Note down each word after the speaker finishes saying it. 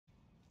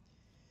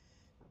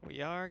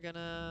We are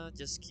gonna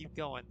just keep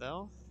going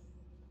though.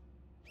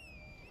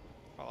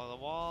 Follow the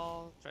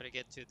wall, try to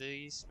get to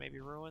these maybe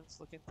ruins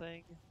looking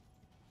thing.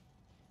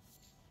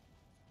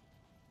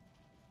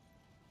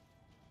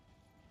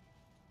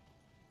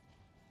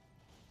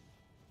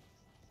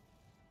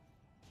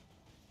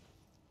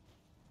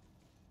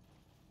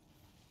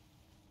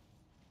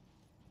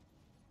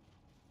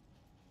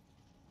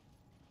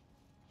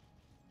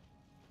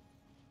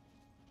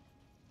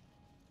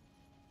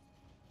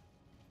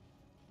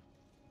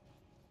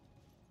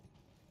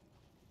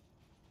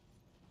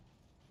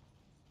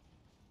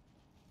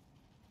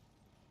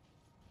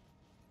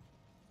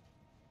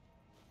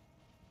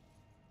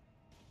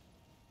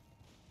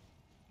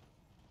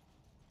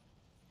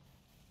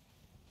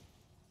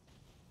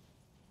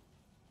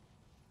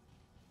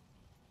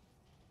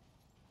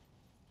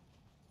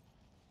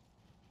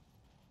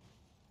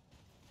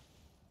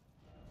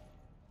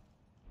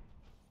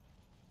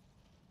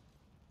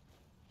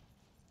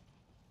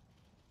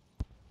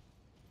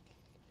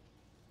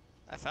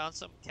 I found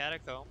some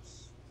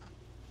catacombs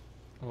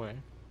Where?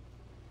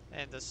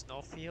 and the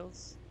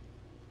snowfields.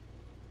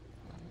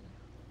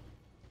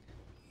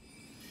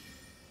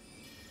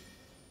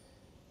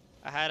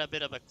 I had a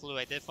bit of a clue.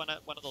 I did find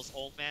one of those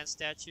old man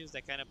statues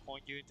that kind of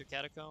point you into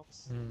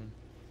catacombs. Hmm.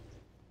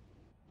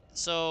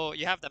 So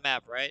you have the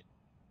map, right?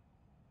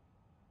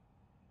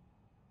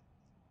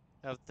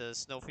 Of the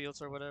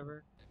snowfields or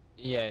whatever.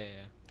 Yeah, yeah,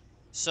 yeah.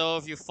 So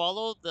if you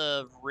follow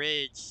the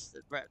ridge,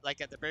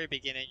 like at the very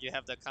beginning, you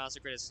have the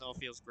Consecrated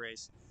Snowfields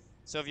Grace.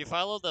 So if you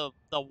follow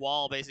the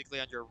wall basically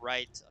on your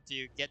right until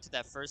you get to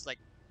that first like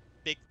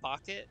big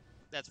pocket,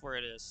 that's where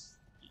it is.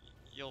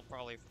 You'll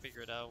probably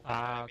figure it out what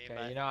I Ah, mean okay.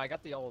 by. You know, I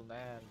got the old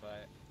man,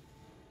 but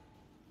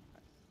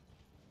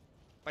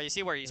But you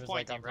see where he he's was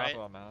like pointing, on top right?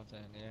 of a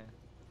mountain. Yeah.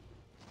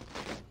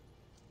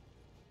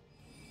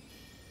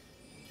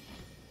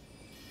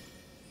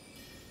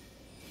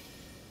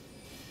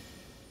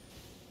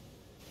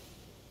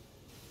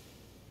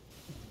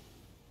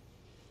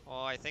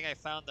 Oh, I think I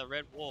found the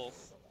red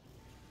wolf.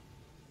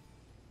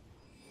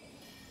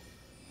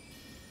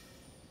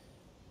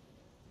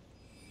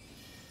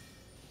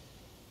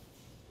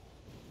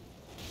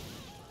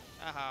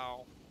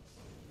 Ow.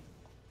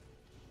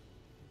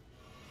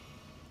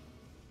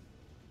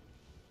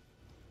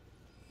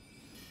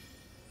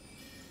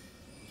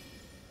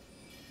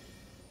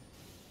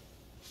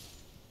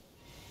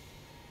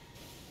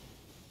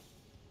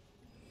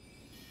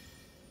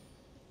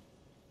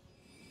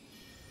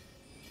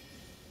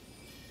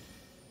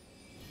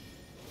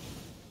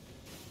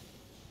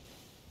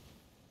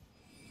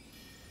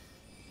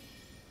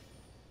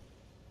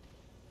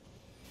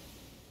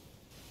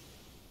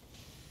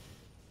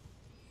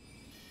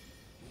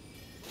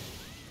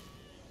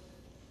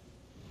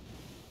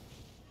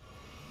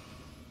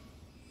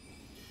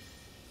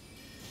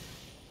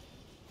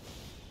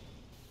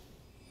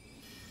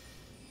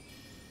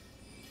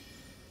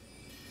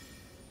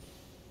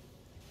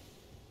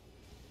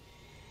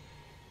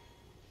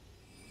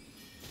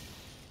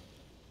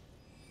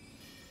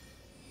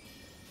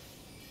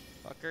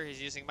 Fucker,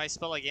 he's using my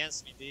spell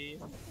against me,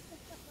 dude.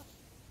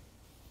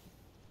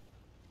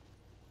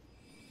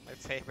 My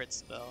favorite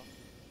spell.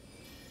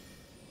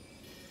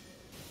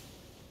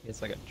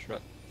 It's like a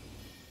truck.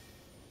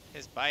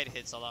 His bite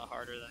hits a lot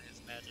harder than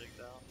his magic,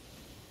 though.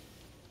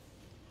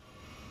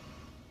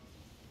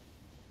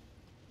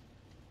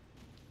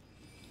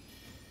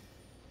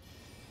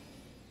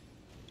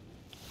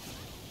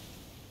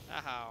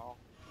 Ow.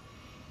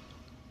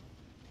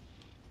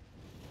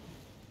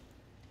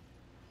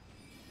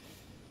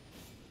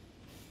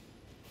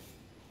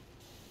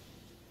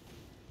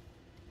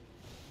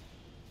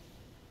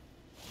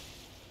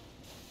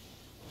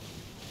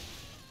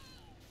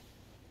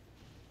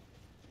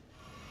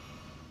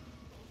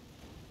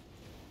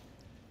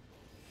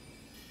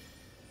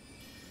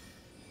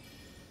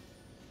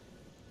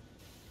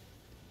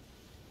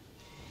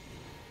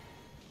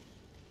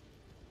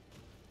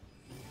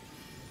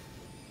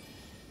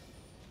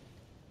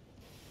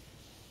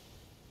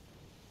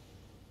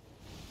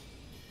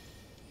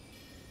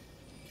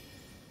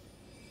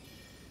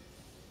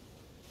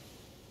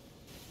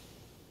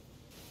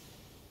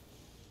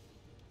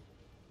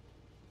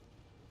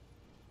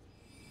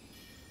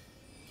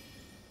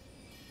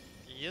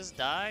 He just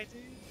died,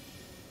 dude?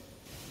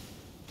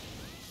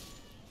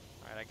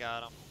 Alright, I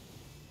got him.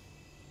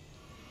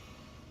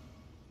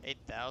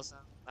 8,000?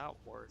 Not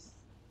worth.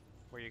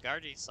 Were you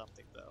guarding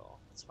something, though?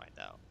 Let's find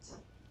out.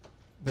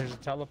 There's a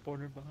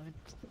teleporter behind.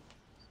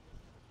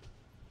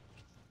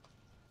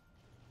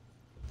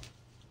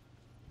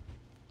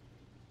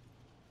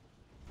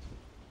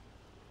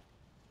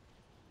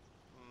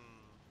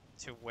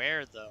 To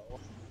where, though?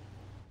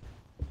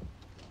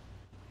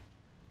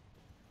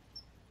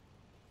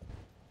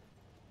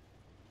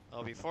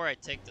 Oh, before I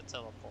take the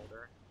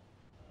teleporter.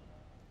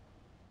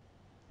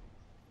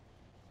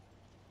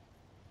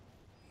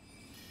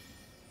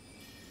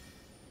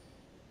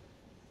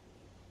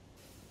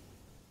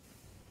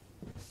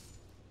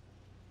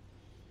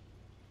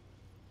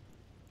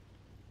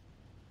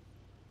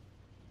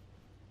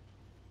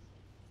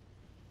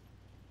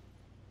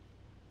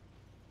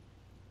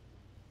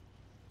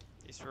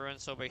 These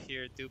ruins over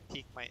here do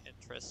pique my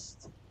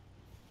interest.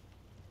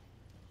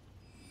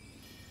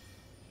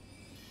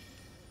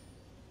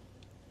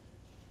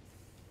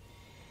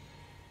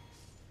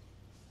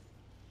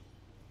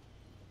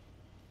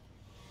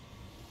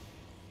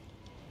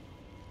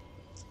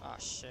 Ah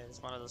shit,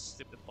 it's one of those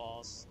stupid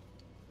balls.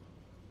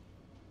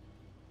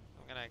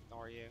 I'm gonna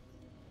ignore you.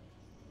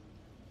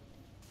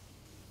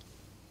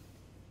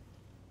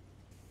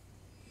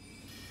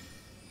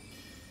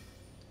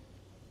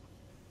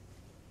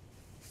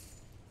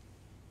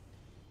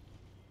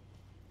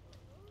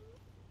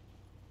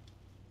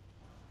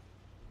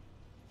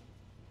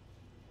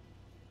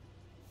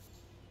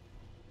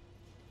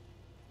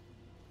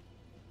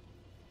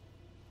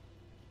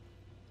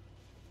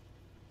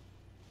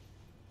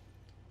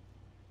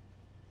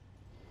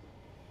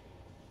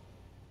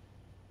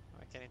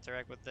 I can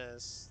interact with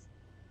this.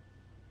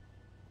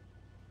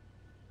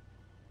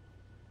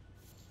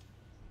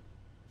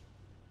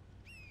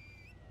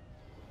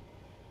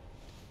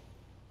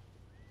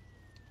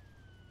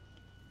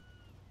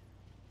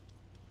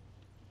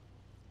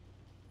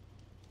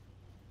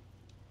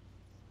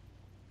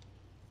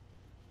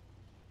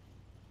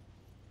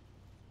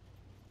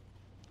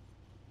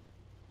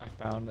 I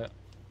found it.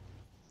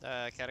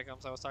 The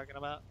catacombs I was talking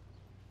about.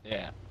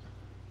 Yeah.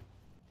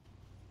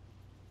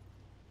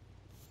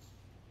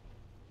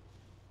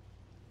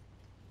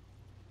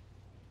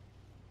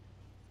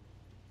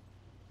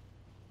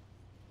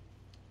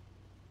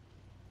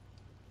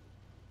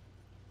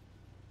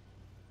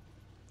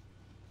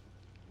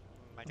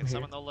 I can I'm here.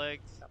 summon the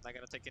leg. I'm not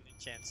gonna take any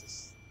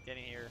chances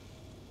getting here.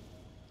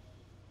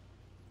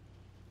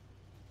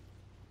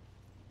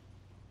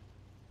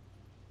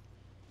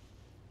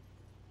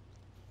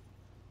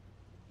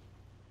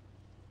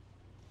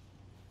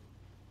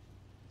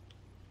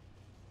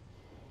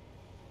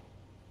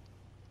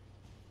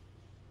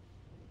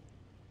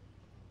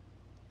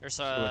 There's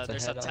So a it's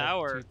there's a ahead of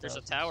tower. There's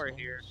a 2,000 tower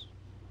here. souls.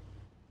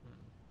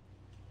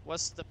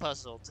 What's the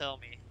puzzle? Tell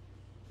me.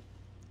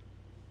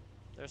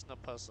 There's no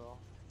puzzle.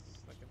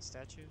 Fucking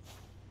statue.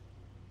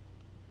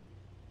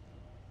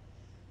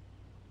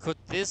 Could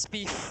this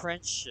be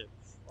friendship?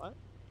 What?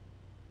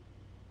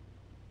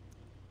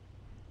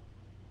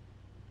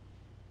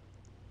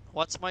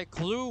 What's my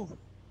clue?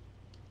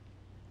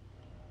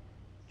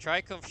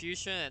 Try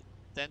confusion and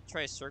then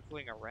try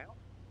circling around?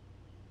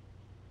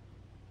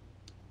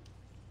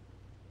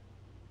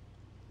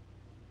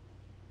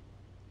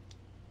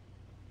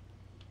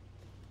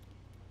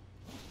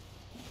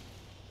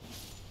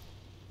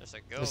 There's a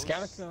This ghost.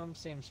 catacomb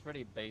seems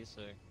pretty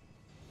basic.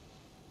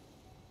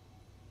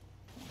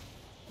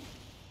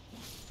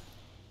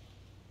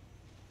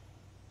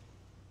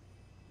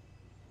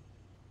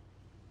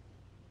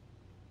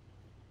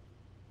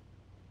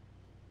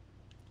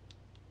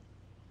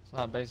 It's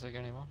not basic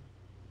anymore.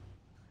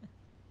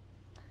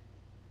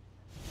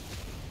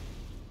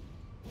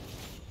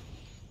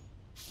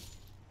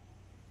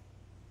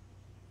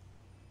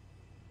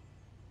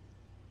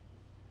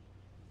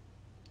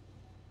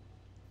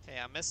 Okay,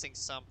 I'm missing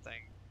something.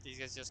 These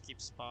guys just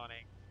keep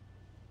spawning.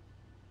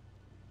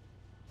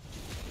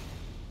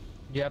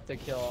 You have to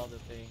kill all the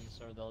things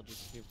or they'll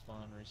just keep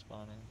on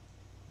respawning.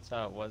 That's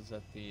how it was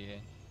at the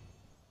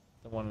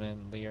one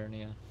in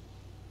Liurnia.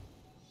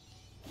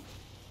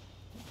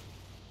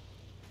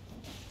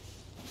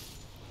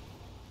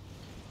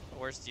 But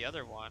where's the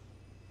other one?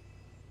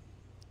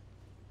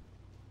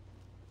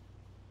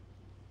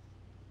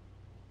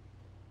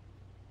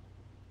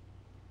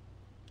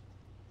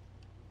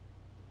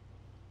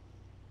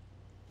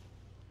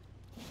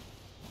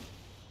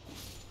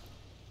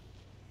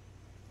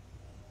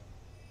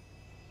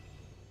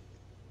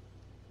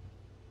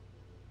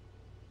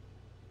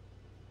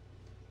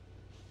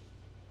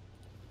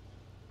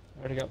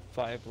 I already got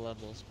 5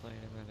 levels playing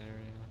in that area.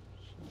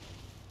 Shit.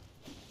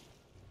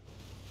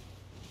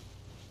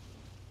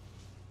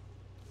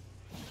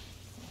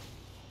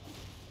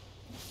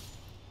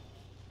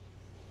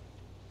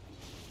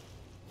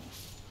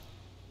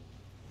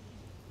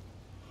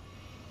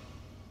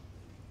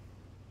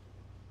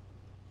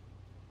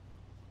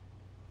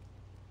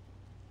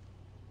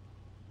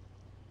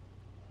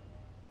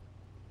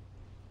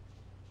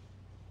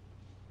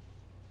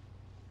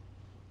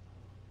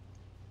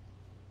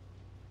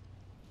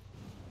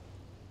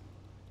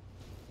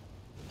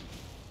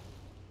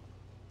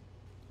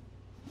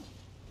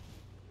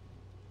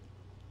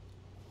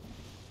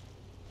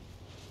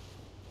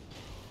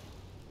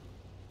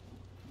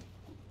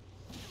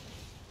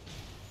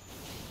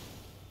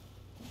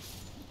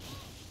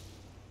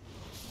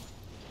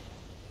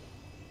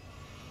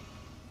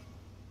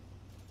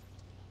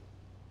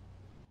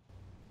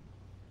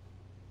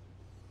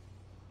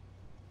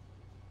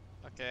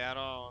 Okay, I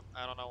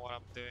don't know what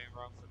I'm doing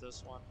wrong for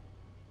this one.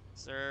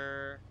 Is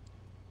there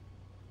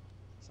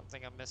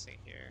something I'm missing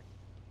here?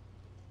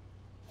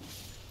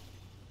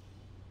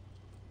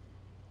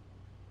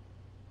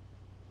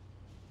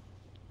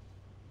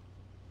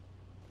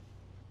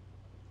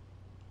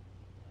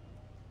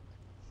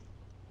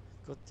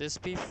 Could this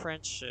be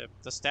friendship?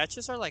 The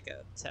statues are like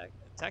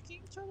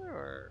attacking each other,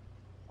 or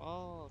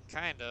Well,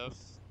 kind of.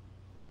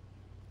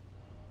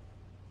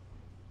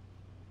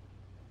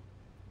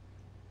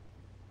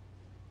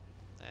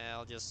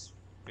 I'll just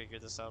figure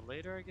this out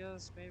later, I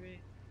guess,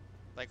 maybe.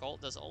 Like,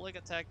 does Oleg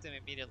attack them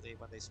immediately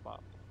when they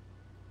spot me?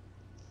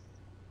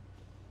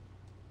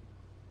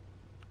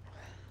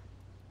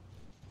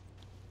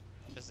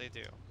 Yes, they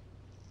do.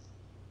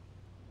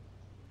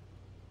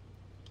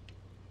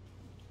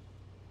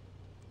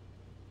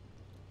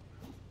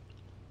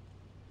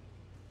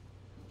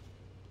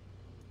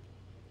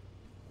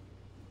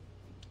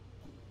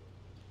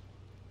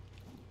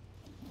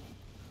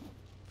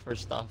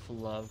 First off,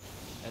 love,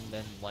 and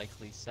then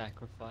likely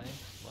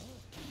sacrifice. What?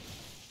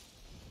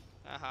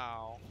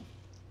 How?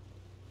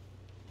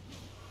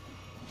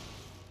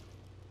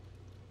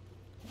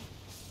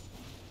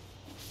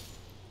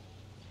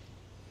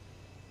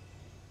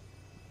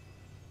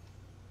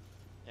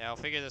 Yeah, I'll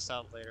figure this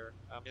out later.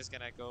 I'm just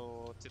gonna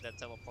go to that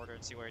teleporter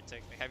and see where it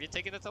takes me. Have you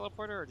taken the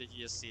teleporter, or did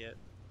you just see it?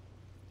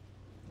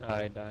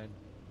 I died.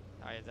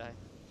 I died.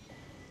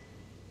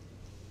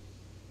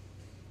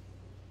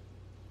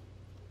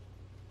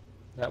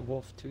 That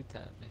wolf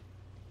two-tapped me.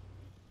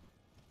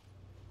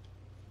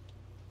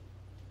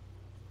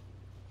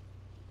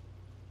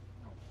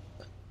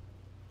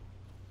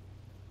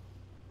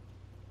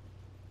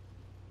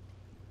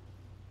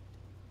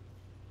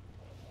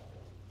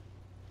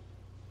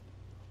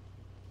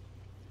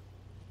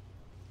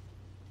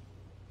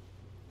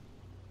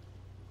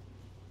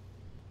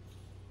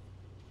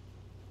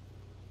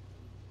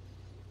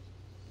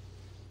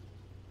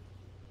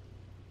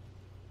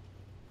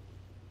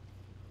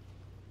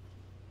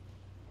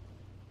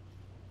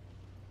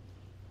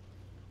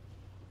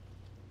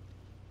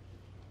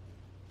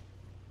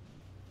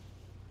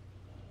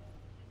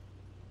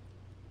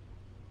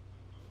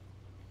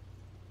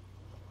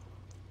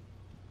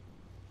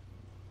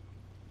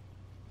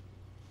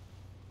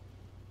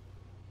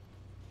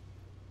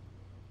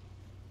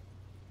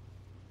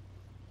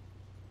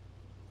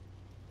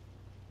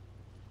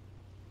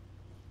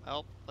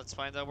 Well, let's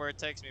find out where it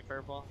takes me,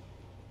 Purple.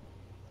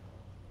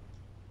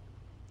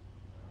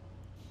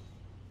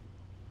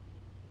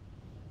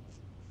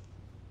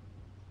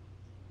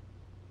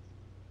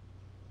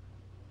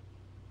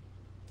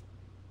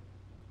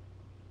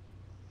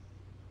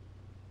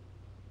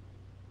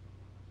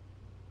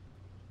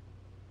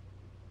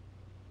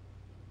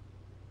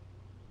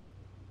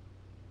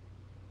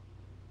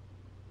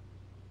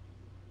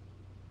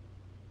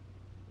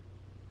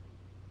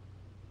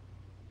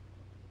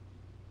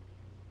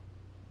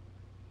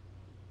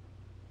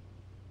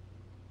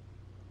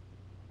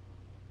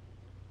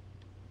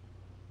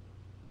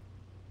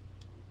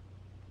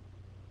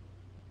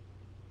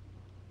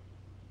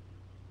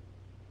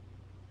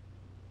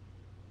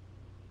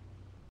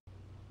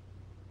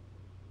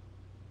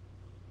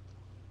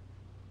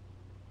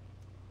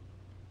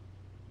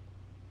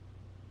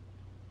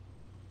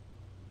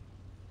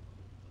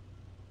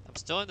 I'm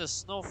still in the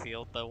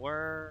snowfield, but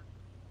where?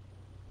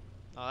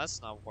 Oh,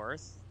 that's not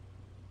worth.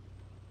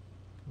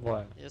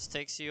 What? It just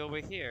takes you over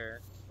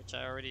here, which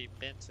I already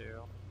been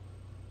to.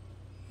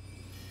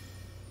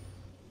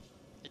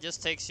 It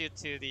just takes you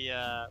to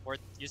the where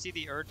you see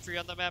the Earth tree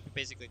on the map. It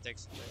basically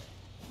takes you there.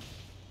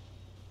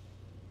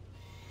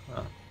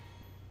 Huh.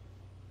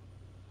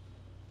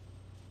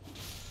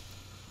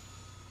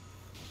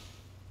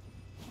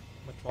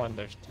 Which one?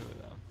 There's two of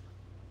them.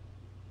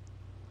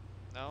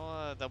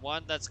 No, the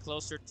one that's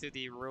closer to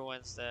the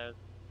ruins that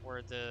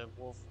where the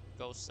wolf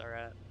ghosts are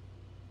at.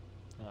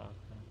 Oh,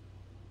 okay.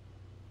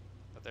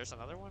 But there's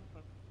another one.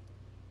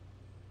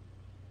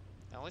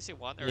 I only see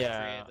one Earth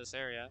tree in Yeah, this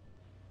area.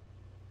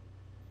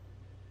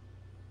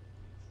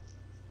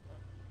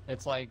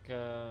 it's like,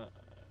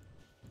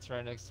 it's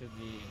right next to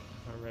the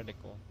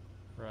heretical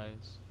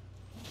rise.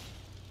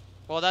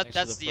 Well, Next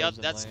to that's the the up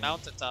frozen that's lake.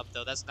 mountaintop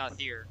though. That's not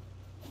here.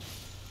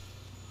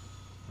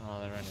 Oh,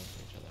 they're right next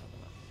to each other on the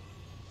map.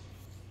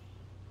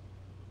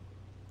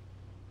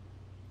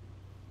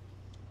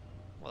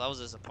 Well, that was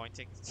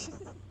disappointing.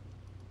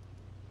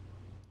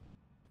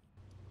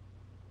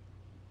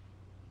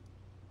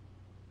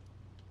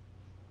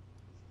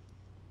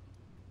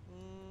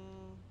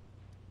 Mm,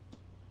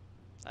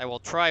 I will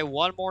try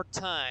one more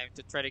time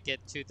to try to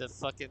get to the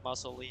fucking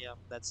mausoleum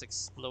that's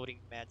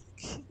exploding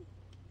magic.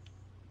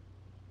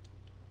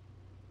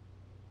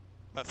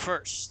 But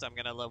first, I'm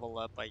gonna level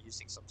up by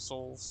using some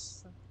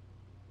souls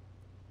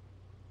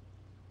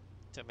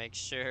to make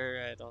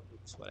sure I don't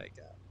lose what I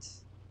got.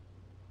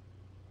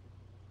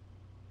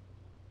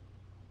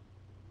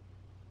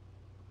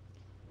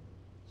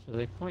 So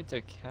they point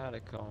to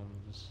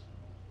catacombs.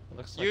 It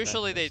looks like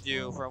that's Usually they this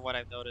do, one. from what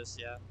I've noticed,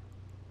 yeah.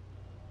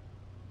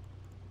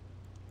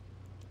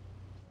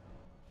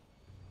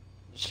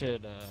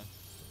 Should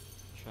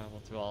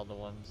travel to all the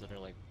ones that are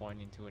like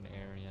pointing to an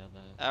area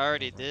that I you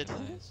already don't did.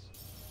 recognize.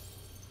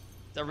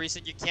 The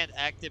reason you can't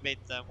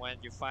activate them when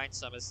you find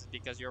some is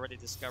because you already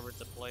discovered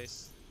the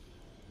place.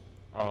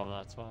 Oh,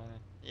 that's why.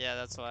 Yeah,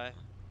 that's why.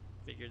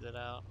 Figured it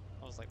out.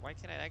 I was like, why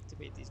can't I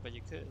activate these? But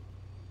you could.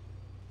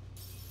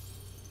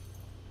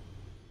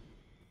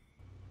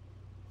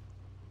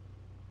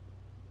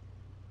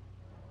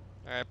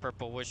 Alright,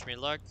 Purple, wish me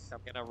luck.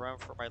 I'm gonna run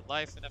for my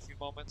life in a few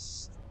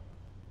moments.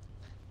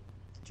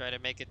 Try to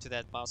make it to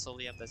that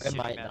mausoleum that's It shooting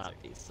might magic.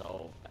 not be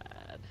so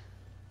bad.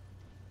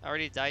 I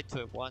already died to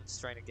it once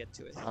trying to get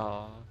to it.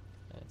 Oh,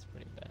 that's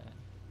pretty bad.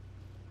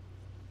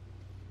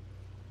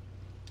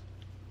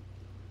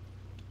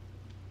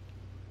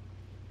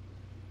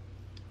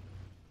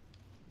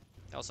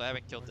 Also, I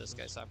haven't killed Where's this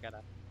guy, this? so I'm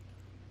gonna...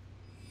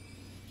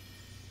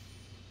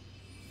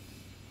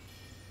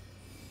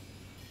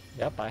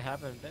 Yep, I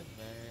haven't been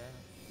there yet.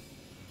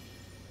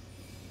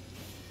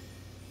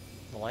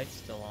 The light's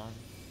still on.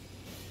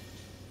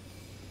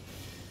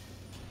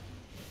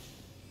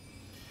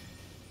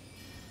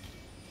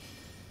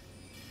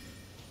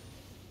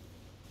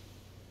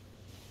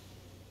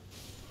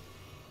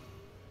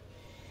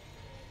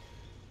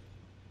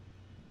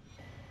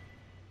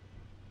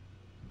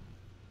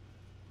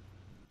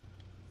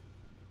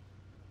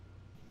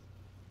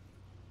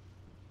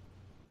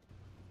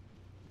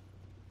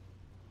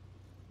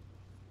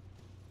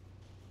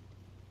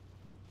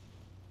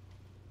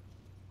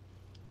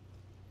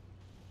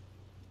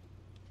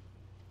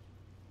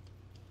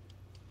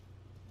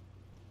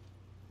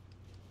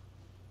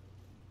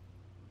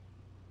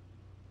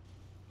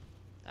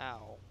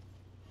 Ow.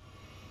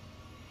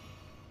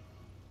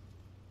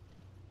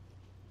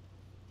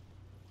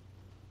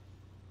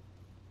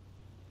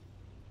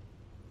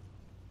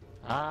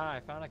 Ah, I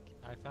found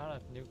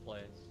a new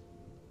place.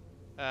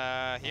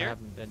 I Here?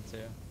 haven't been to.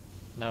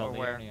 No, Or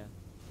where? Liurnia.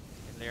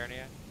 In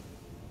Liurnia?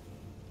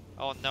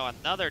 Oh no,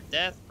 another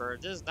death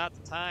bird. This is not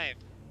the time.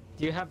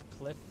 Do you have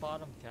cliff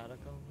bottom catacombs?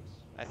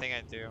 I think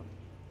I do.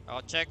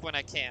 I'll check when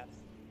I can.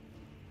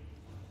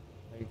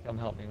 Maybe come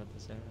help me with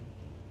this area.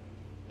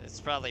 It's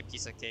probably a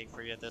piece of cake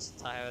for you at this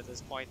time, at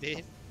this point, dude.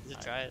 You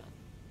should try it.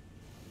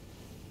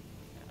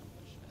 Yeah,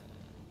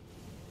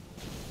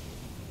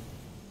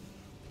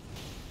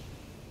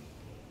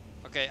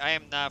 Okay, I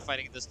am not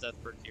fighting this death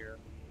bird here.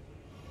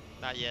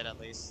 Not yet, at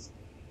least.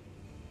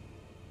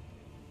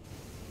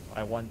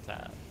 I one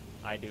tap.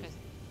 I do.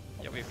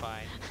 You'll be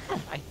fine.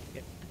 I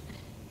did.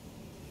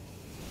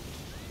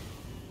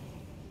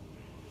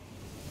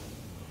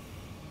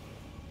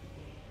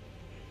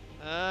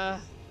 Uh...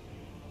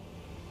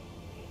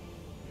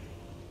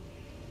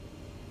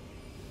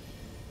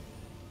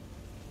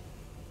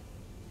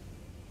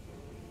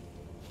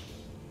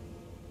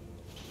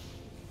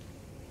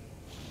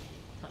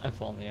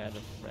 I've only had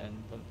a friend,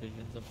 but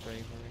visions of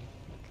bravery.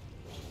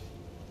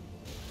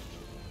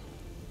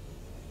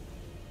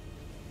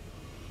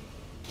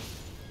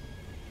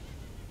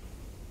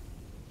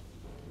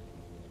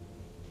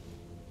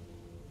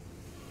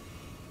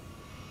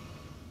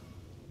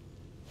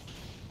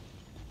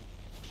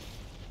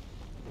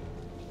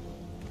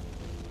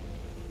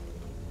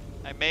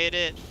 I made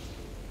it.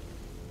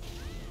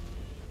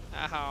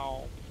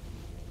 Ow.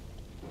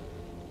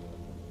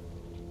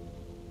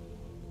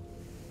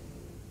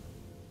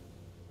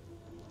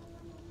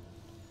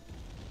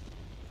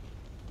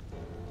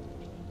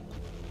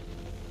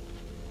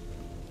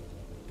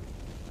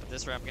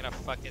 This way I'm gonna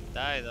fucking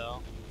die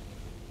though.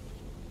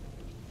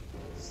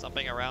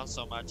 Stomping around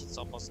so much, it's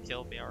almost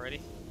killed me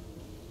already.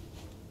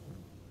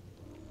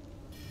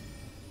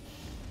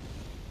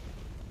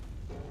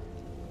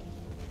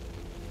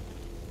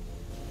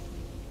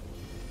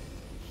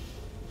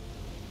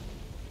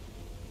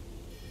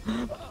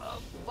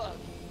 Oh, fuck.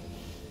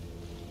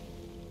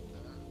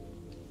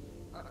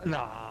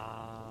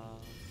 Nah.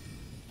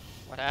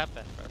 What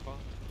happened, Purple?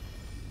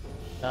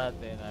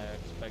 Nothing, I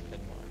expected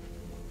more.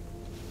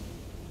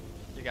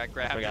 You got I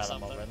grabbed or forgot I'm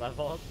something? over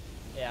leveled.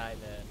 Yeah, I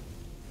did.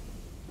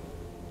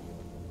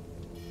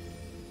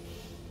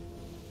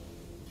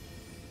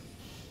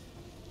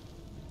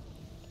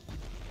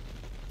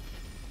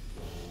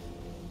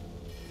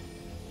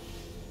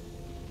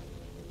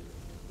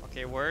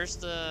 Okay, where's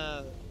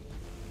the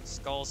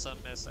skulls I'm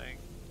missing?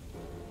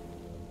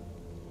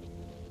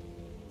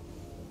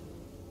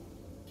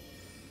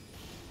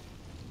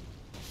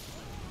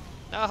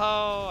 No,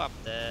 I'm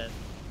dead.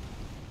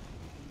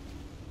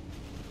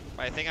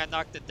 But I think I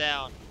knocked it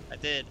down. I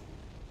did.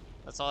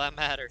 That's all that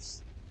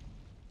matters.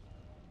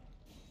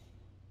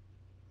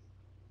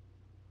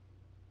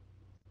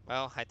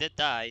 Well, I did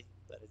die,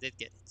 but I did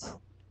get it.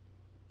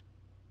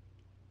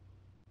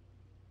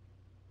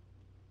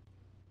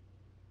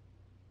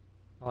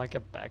 I like a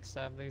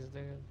backstab these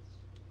dudes.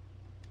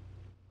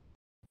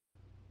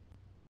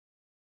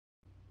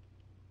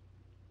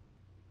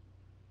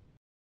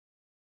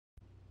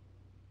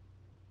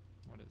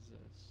 What is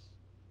this?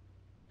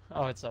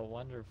 Oh, it's a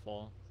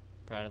wonderful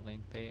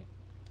prattling pate.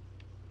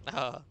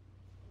 Oh,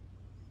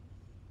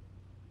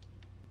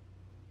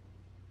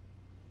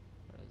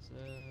 What is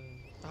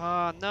this?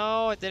 oh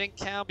no, it didn't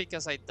count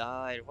because I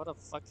died. What a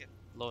fucking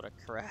load of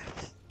crap.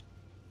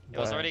 It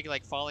was But, already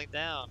like falling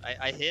down.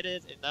 I hit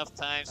it enough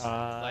times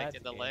like that's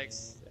in the gay.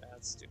 legs. Yeah,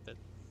 that's stupid.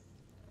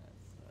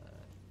 That's,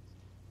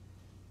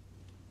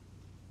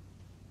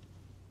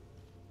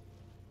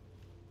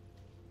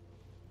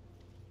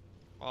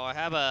 Well, I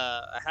have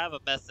a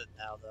method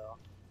now though.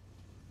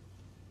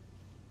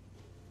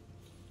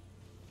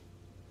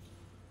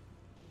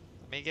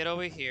 Let me get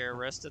over here,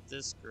 rest of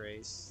this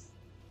grace.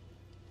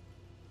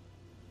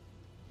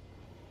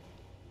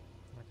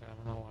 Okay, I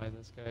don't know why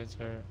this guy's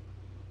hurt.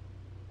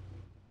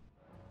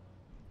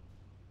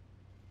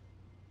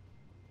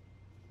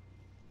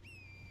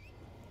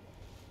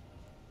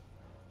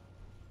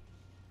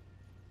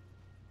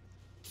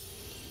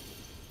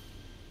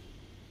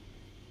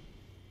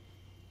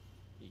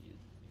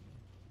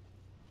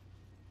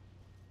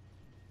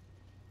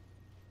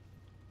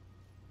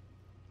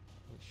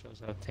 It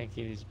shows how tanky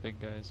these big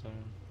guys are.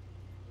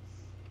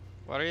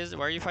 Why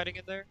are you fighting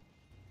in there?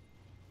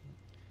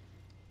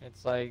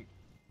 It's like,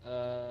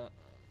 uh,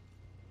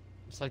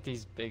 it's like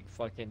these big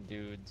fucking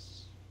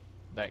dudes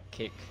that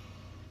kick.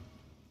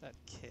 That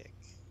kick.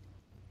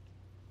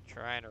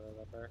 Trying to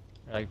remember.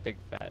 They're like big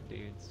fat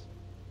dudes.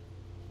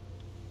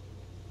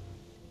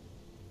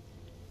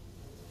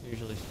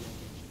 Usually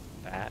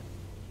fat.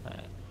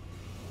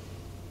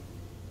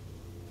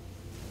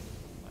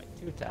 Like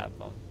two tap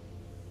them.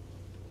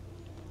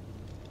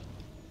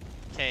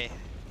 Okay,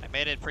 I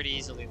made it pretty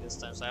easily this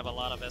time, so I have a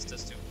lot of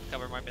Estus to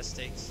cover my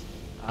mistakes.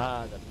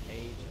 Ah, the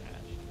page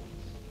ashes.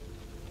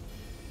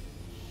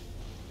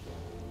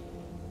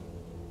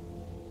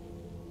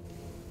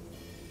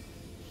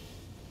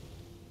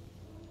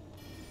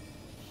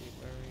 Keep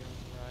very on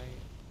right.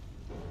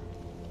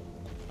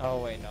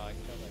 Oh wait, no, I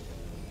killed that guy.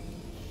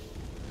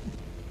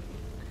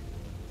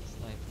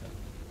 Sniped him.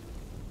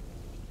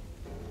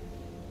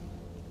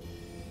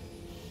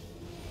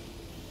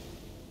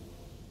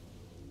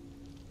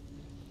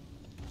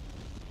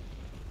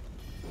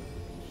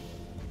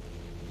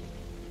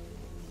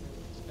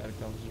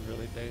 Catacombs is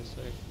really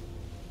basic.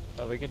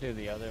 But we could do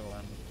the other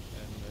one.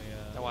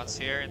 In The one's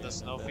here in the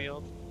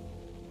snowfield.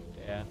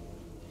 Yeah.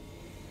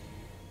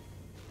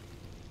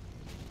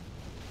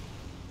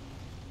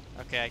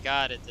 Okay, I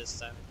got it this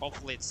time.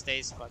 Hopefully it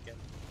stays fucking.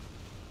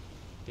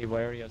 Be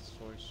wary of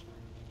sorcery.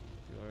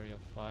 Be wary of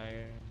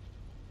fire.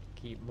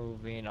 Keep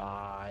moving.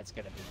 Ah, it's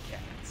gonna be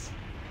cats.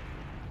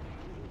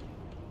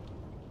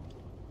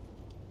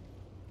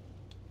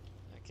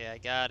 Okay, I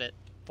got it.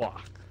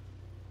 Fuck.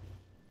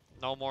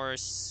 No more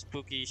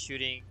spooky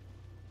shooting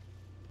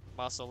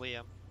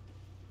mausoleum.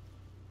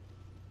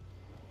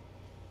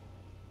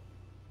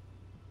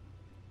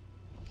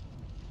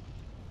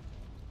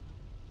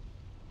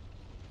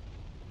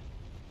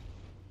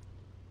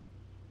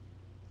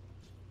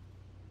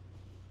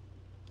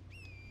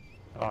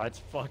 Oh, it's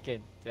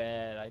fucking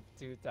dead. I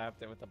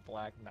two-tapped it with a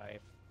black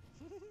knife.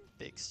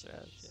 Big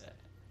stress. Shit.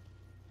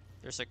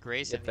 There's a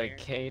grace Get in the here.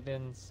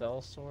 Caden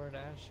Sellsword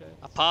ashes.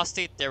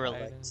 Apostate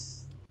derelict.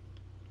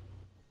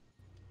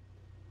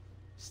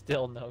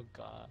 Still no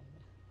god.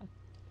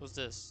 Who's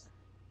this?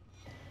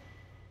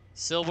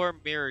 Silver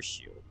mirror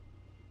shield.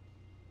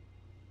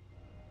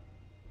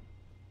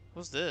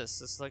 Who's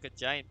this? It's like a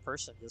giant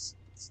person just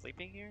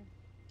sleeping here?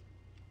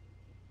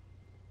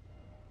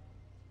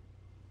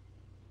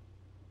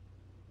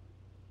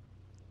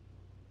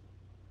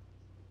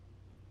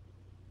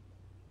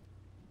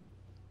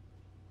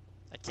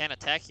 I can't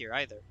attack here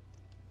either.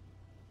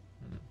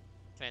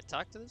 Can I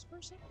talk to this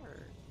person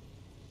or?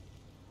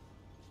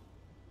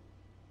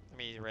 Let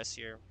me rest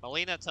here.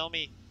 Melina, tell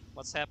me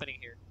what's happening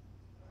here.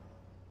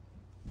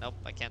 Nope,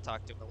 I can't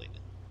talk to Melina.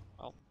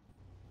 Oh.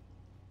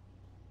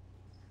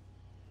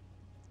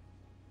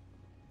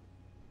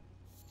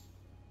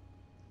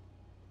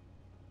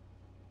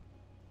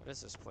 What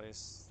is this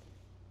place?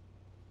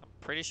 I'm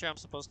pretty sure I'm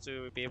supposed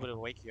to be able to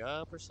wake you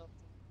up or something.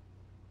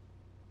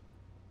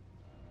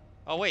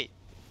 Oh wait,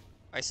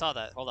 I saw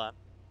that. Hold on.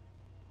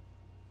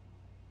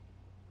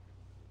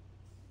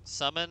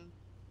 Summon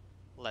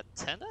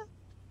Latenna?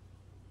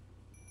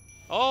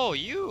 Oh,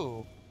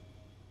 you!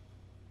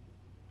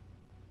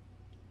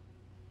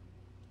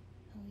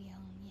 O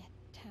young yet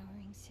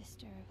towering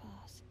sister of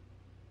ours,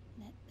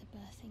 let the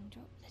birthing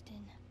droplet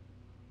in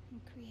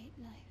and create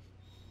life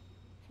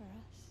for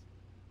us,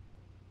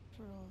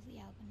 for all the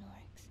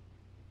Albinorics.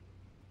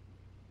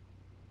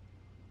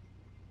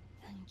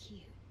 Thank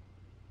you.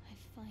 I've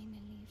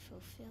finally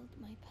fulfilled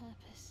my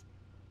purpose.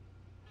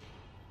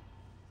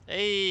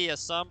 Hey, a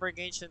sombering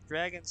ancient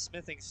dragon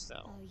smithing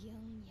stone. Our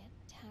young yet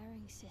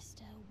towering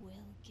sister will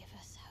give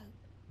us hope.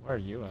 Where are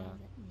you Now at?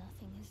 that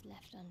nothing is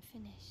left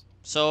unfinished, I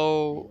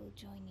So, will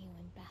join you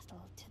in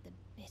battle to the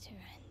bitter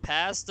end.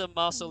 past the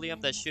mausoleum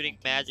when that's the shooting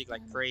fighting is magic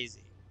like done,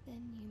 crazy.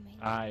 Then you may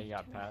Ah, leave you me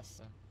got to past rest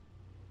them.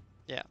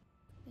 Yeah.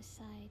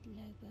 beside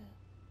Lobo,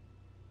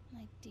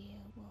 my dear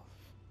wolf.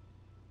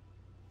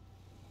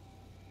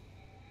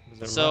 Was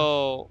it rough?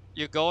 So,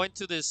 you go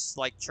into this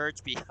like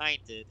church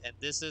behind it, and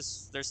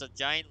there's a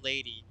giant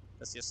lady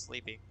that's just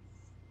sleeping.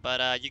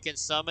 But you can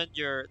summon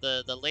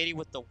the lady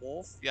with the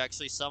wolf. You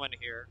actually summon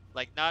here,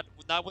 like not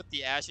with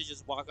the ashes.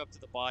 Just walk up to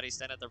the body,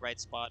 stand at the right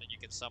spot, and you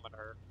can summon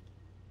her.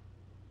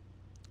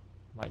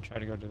 Might try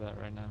to go do that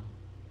right now.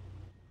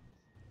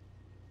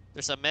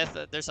 There's a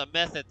method. There's a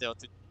method though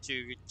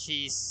to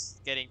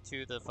cheese getting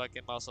to the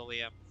fucking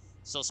mausoleum.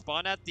 So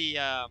spawn at the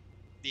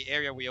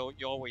area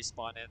you always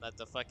spawn in at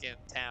the fucking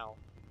town.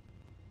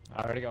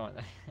 Already going.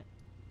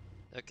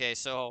 Okay,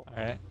 so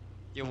Alright.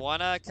 You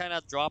wanna kind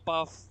of drop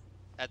off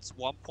at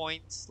one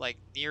point, like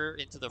near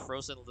into the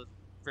frozen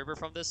river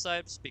from this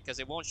side, because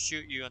it won't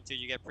shoot you until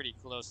you get pretty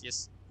close.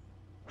 Just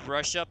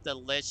rush up the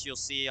ledge you'll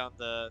see on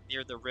the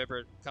near the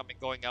river coming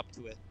going up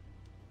to it,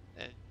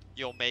 and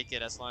you'll make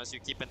it as long as you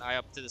keep an eye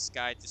up to the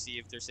sky to see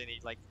if there's any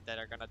like that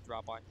are gonna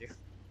drop on you.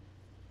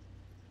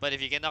 But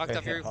if you get knocked They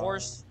off hit your hard.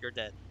 horse, you're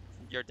dead.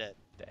 You're dead.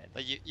 Dead.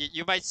 Like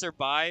you might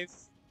survive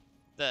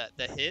the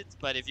hit,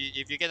 but if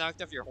you get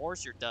knocked off your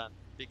horse, you're done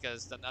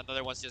because then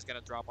another one's just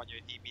gonna drop on you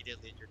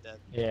immediately and you're dead.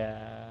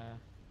 Yeah.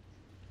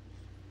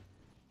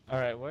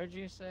 Alright, where'd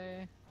you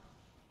say?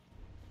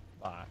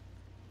 Bye.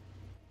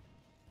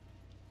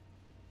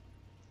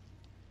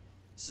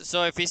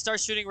 So if he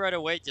starts shooting right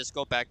away, just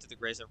go back to the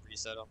grace and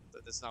reset him.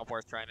 It's not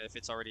worth trying if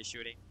it's already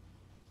shooting.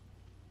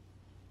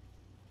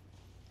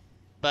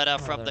 But Oh,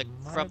 from there the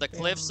might be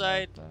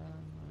cliffside,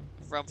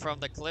 another- from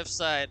the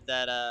cliffside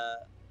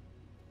that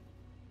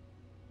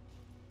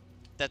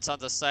that's on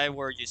the side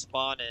where you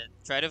spawn in,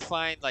 try to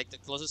find like the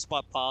closest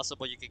spot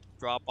possible you can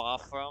drop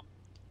off from.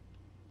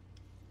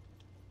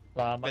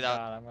 Oh my without-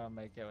 god, I'm gonna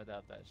make it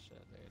without that shit,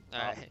 dude.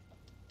 All right.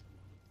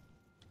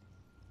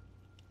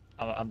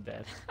 I'm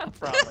dead. I'm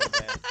probably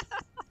dead.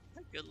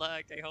 Good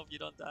luck. I hope you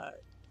don't die.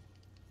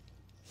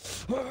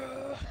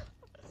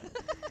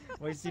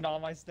 Wasting all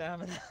my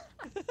stamina.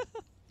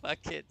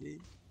 Fuck it, dude.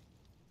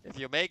 If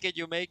you make it,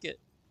 you make it.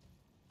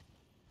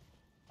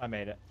 I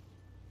made it.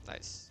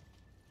 Nice.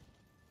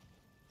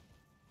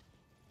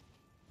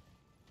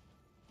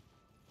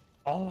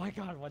 Oh my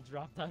god, what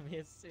dropped on me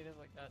as soon as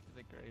I got to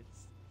the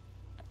grates.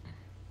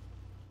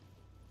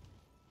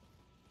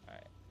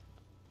 Alright.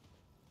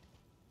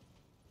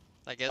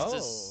 I guess Oh.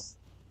 this.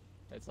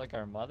 It's like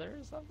our mother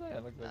or something?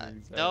 It looks like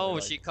exactly No,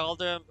 like... she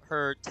called him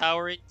her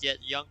towering yet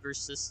younger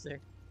sister.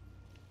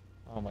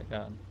 Oh my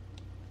god.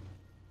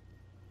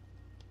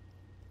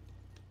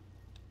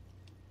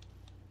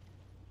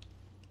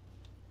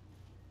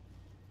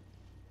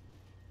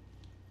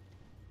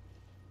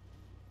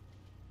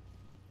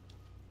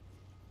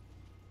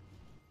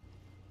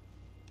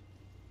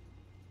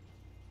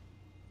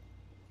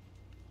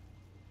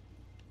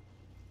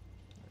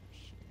 Where is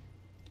she?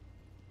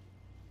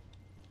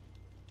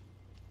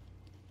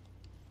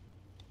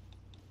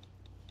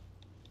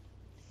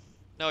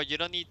 No, you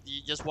don't need.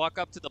 You just walk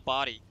up to the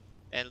body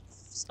and Oh,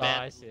 spam.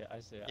 I see it, I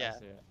see it, Yeah. I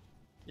see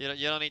it.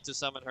 You don't need to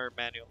summon her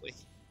manually.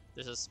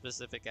 There's a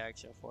specific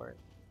action for it.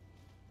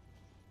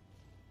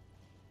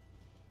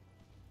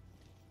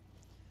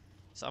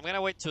 So I'm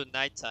gonna wait till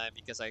nighttime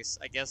because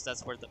I guess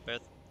that's where the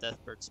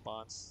death bird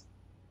spawns.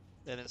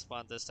 They didn't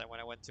spawn this time when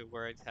I went to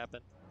where it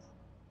happened.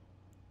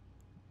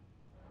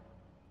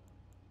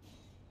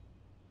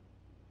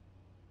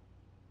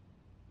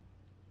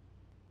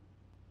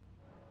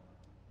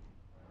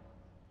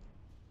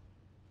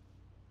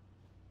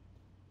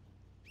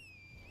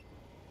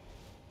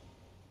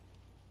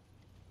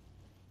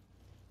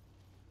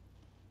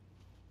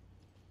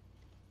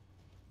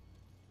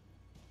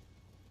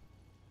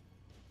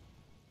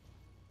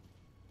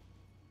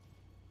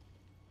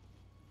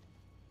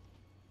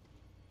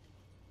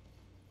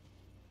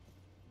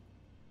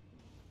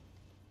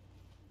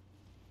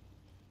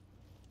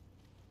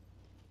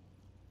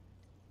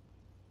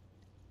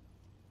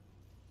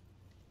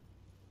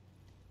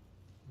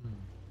 Hmm.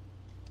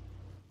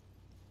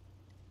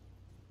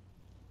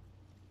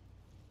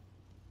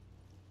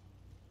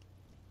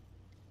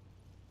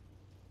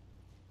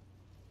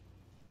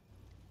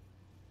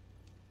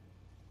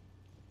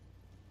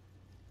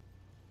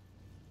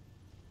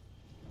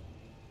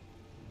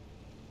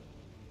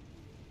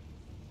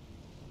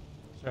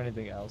 Is there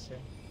anything else here?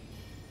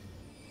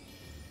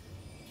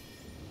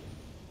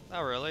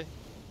 Not really.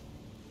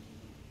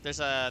 There's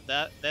a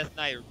death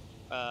knight,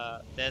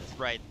 death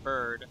right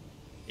bird.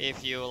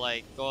 If you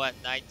like go at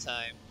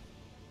nighttime,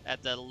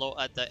 at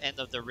the end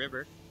of the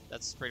river,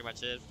 that's pretty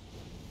much it.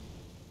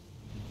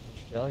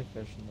 There's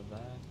jellyfish in the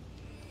back.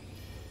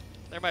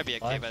 There might be a I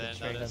cave I should didn't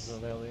train notice. as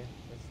a lily.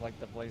 It's like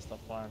the place to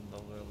farm the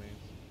lilies.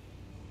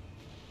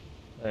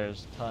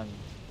 There's tons.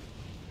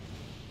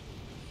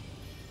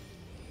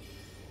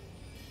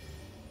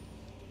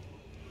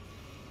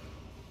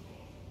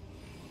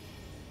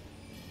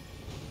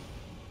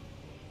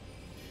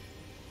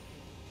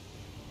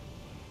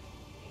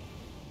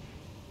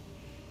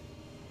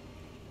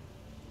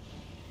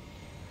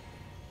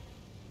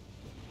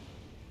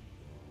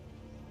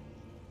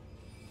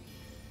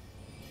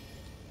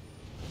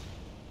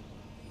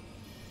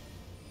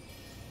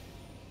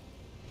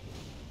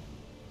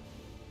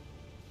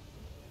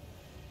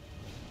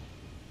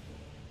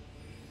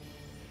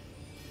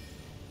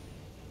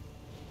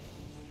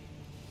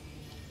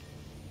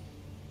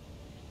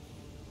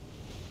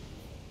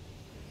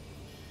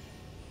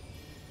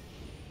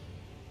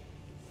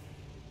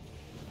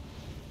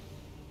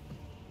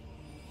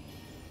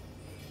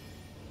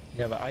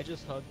 Yeah, but I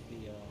just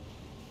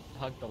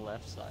hugged the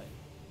left side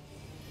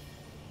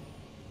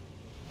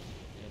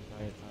the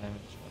entire time.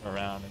 It just went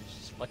around and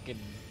just fucking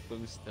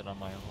boosted on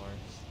my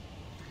horse.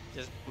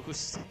 Just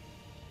boost.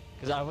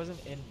 Because I wasn't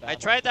in battle. I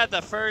tried that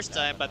the for first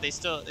time, but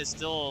stamina. it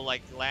still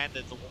like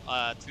landed 2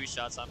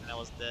 shots on me and I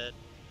was dead.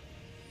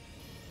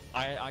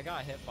 I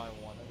got hit by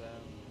one of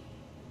them.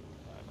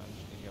 I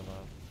managed to give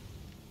up.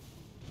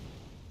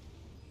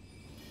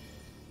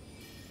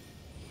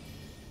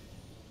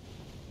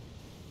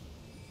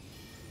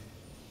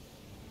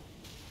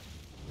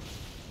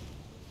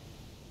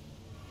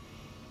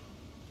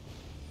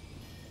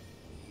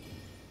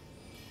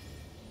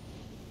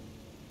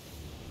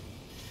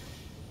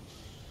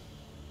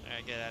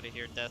 Alright, get out of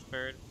here,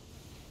 Deathbird.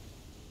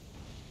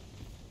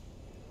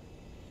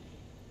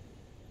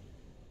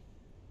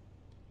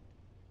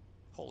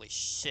 Holy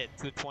shit,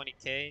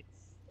 220k.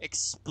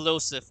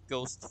 Explosive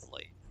Ghost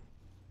Flame.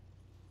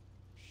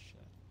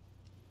 Shit.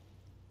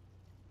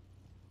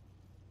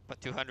 But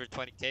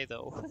 220k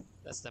though.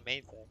 That's the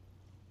main thing.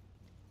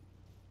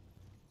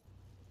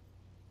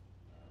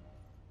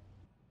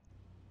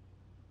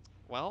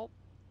 Well,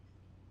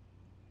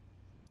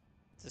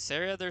 this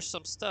area there's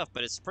some stuff,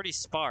 but it's pretty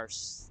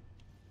sparse.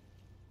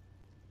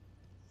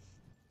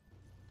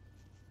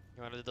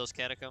 You wanna do those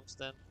catacombs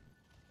then?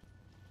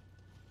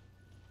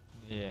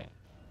 Yeah.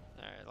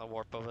 Alright, I'll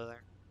warp over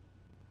there.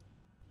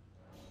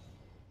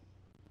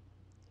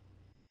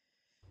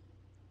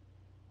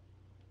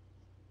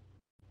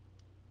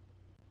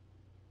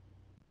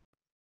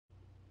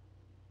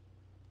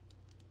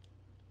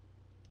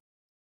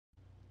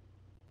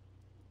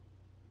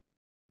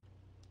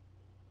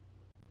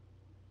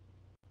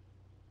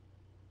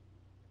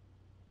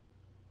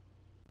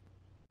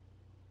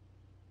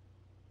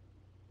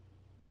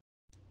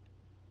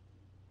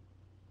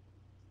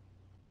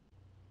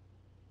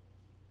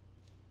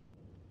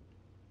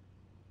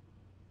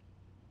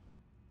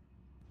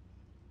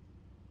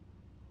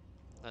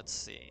 Let's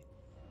see.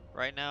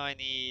 Right now I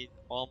need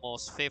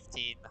almost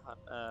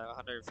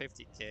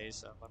 150k,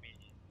 so let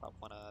me pop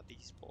one of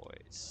these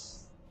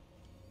boys.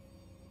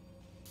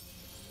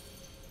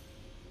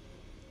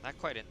 Not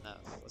quite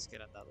enough. Let's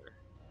get another.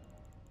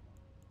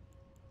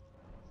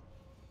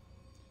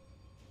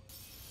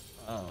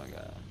 Oh my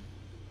god.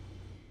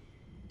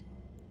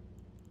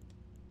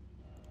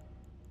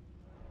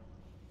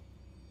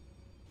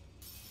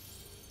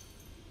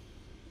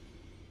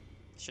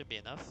 Should be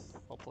enough,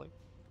 hopefully.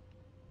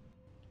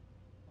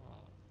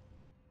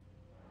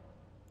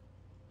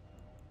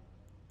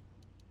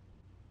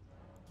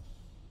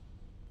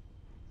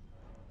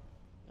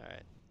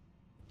 Alright.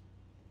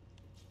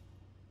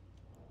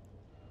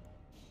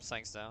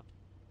 Signs down.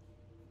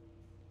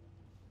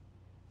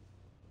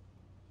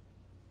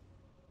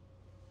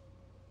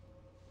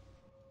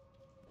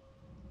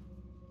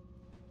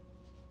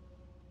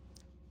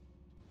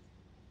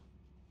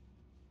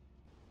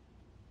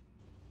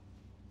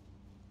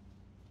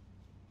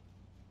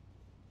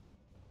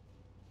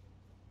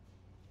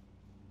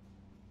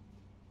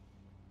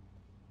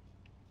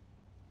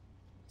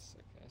 It's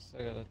okay, I still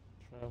gotta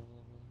travel.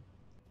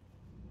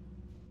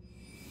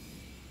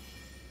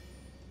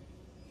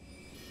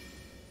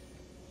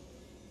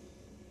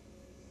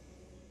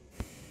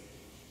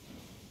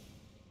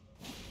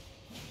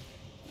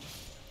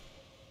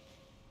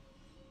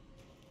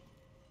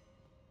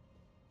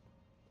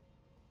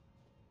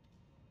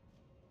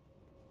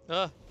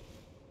 Ugh!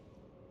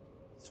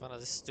 It's one of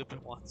the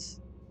stupid ones.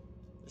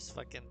 There's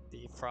fucking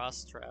the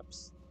frost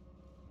traps.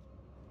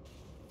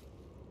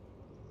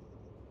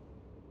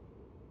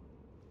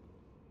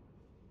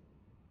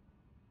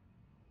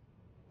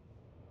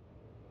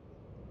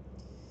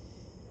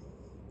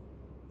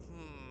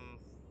 Hmm.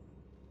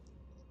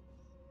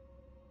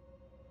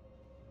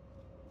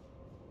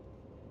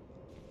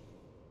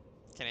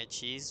 Can I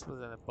cheese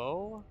with a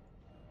bow?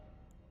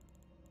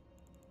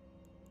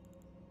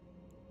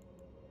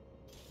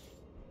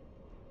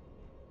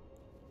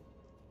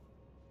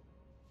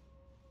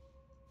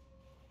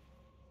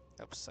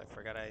 Oops, I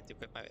forgot I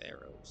equipped my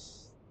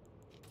arrows.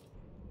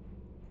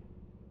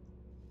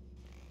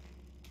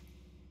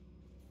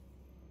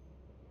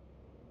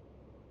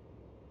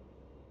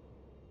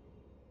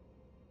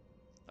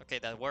 Okay,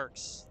 that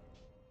works.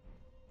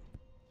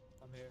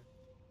 I'm here.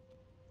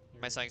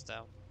 My sign's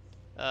down.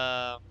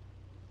 Um.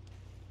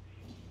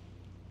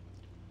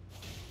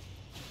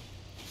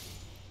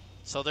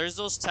 So there's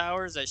those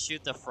towers that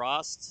shoot the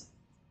frost.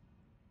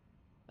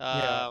 Yeah, I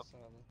saw this.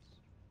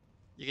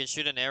 You can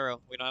shoot an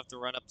arrow. We don't have to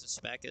run up to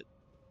smack it.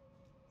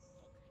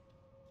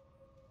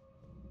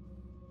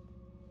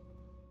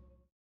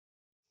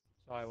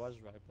 So I was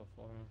right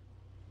before.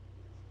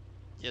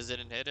 You just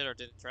didn't hit it or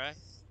didn't try?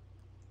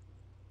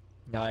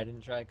 No, I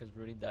didn't try because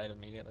Rudy died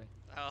immediately.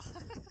 Oh.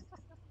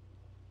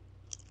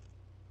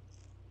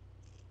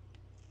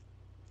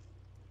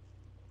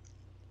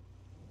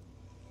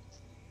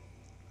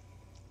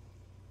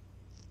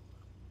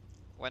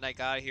 When I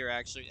got here, I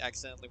actually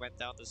accidentally went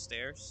down the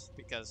stairs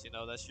because, you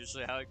know, that's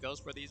usually how it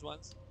goes for these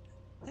ones.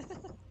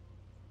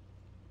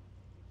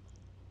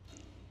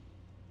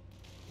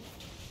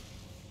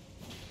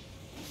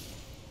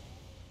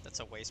 That's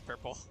a waste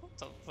purple.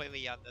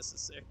 Completely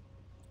unnecessary.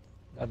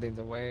 Nothing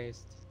to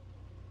waste.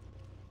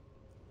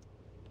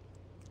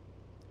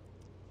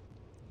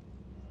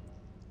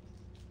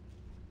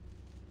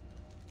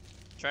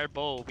 Try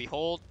bow.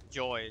 Behold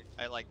joy.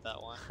 I like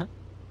that one.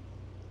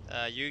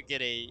 You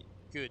get a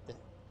good.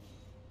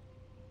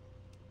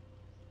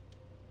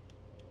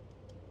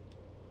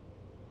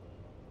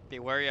 Be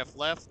wary of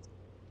left.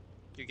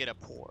 You get a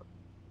poor.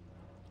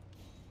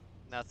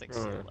 Nothing's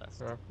to the left.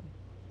 Sure.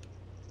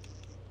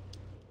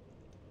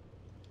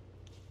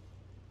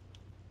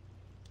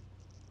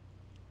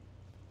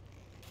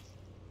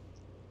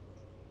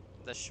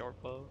 The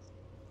short bow.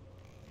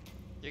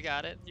 You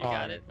got it. You Oh,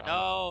 got you it. got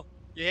No,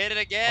 you hit it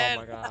again.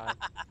 Oh my god.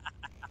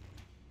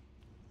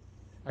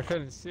 I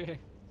couldn't see.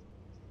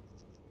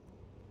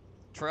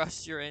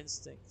 Trust your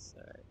instincts.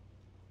 All right.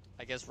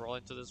 I guess roll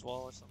into this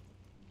wall or something.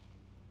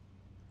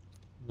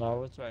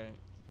 No, it's right.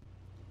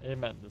 It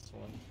meant this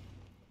one.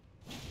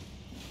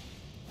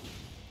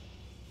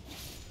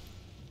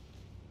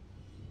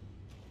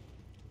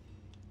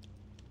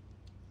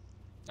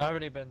 I've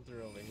already been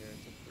through over here.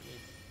 It's a pretty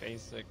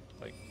basic,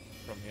 like,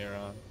 from here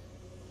on.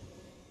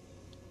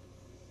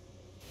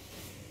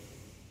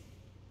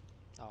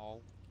 Oh,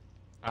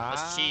 Ah!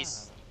 that's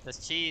cheese.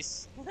 That's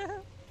cheese.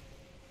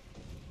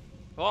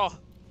 Oh,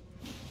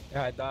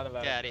 Yeah, I thought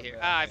about get it. out of for a here.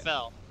 bit, Ah, I yeah.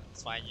 fell.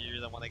 It's fine.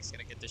 You're the one that's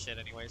gonna get the shit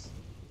anyways.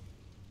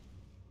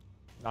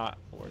 Not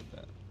worth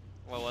it.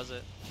 What was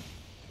it?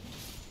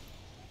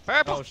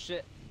 Purple. Oh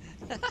shit!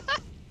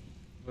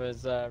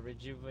 Was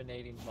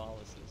rejuvenating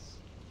boluses.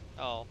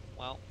 Oh,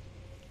 well.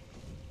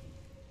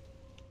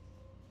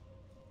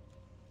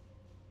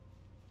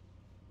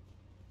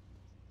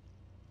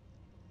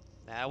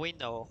 Now we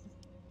know.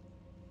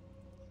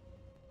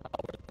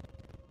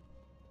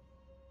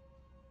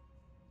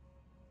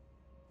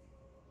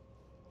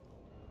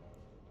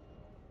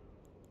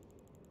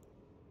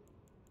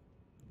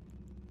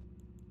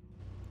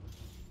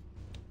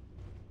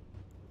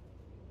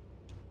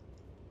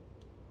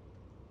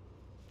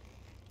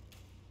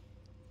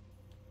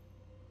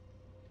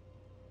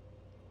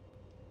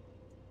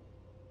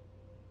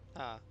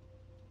 Ah.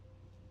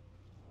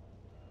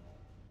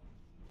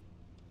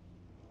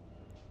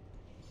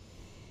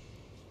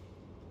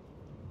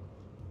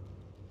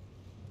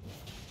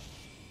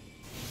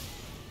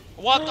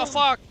 What the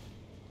fuck?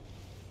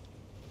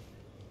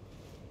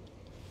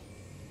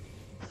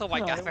 Oh my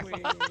god.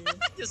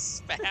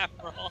 Just spam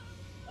roll.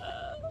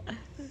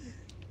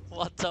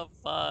 What the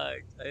fuck?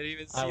 I didn't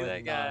even see I was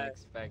that not guy.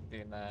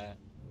 expecting that.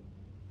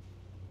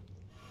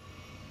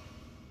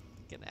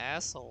 Fucking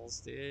assholes,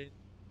 dude.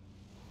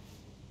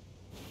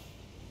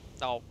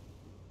 Oh.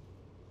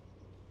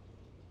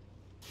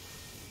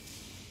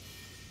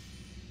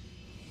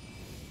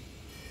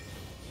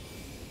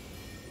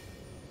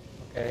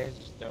 Okay, he's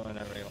just doing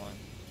everyone.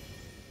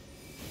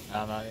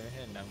 I'm not even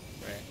hitting them.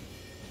 Great.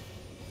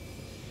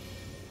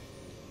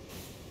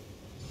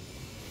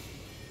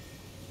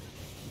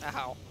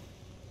 Ow.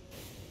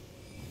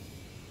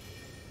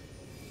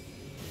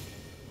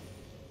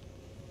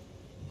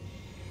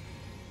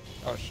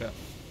 Oh shit.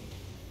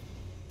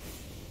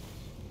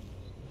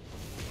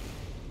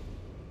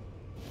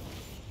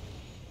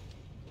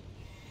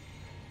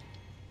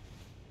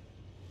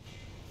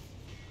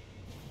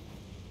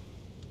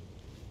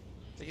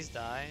 Please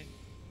die.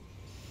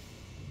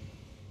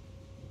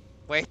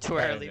 Way too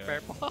Better early, do it.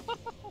 purple.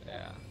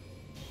 Yeah.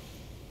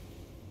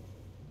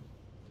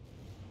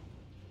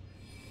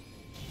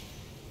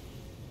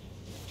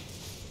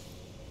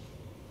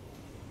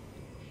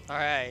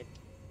 Alright.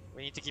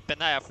 We need to keep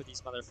an eye out for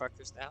these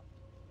motherfuckers now.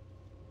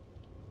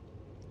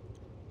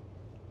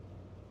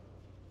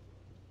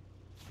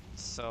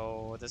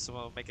 So this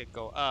will make it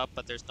go up,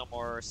 but there's no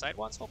more side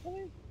ones,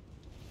 hopefully?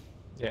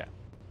 Yeah.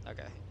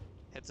 Okay.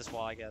 Hit this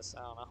wall, I guess.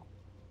 I don't know.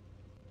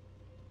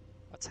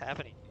 What's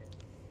happening here?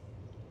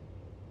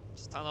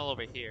 Just tunnel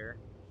over here.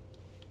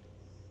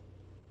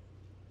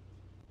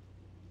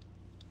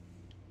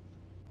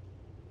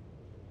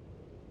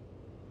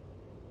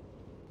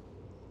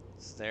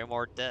 Is there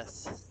more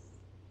death?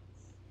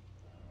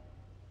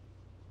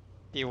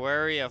 Be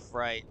wary of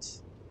right.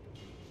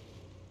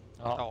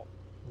 Oh, Oh.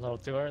 a little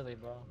too early,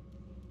 bro.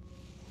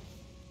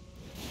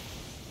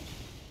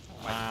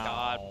 Oh my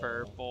god, Ow.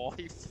 purple.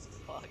 You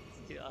fucked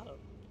me up.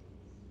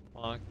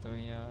 Fucked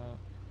me up.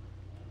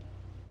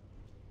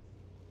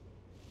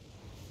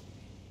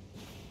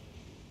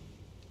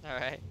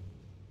 Alright.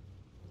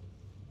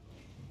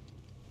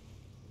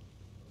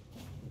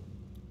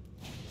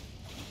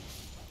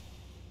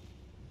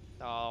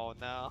 Oh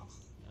no.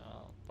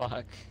 Oh,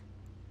 fuck.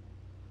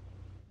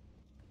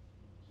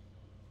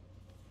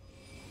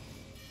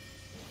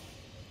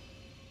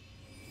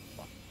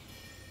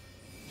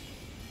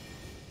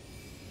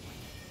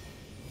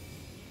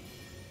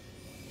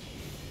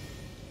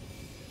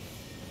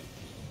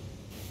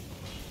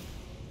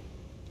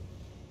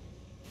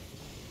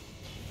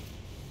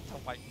 Oh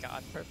my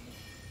god, purple.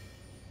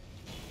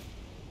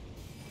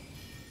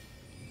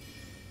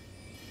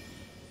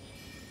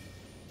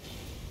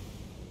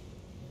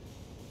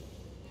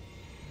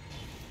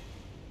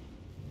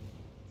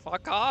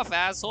 Fuck off,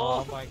 asshole.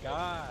 Oh my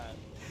god.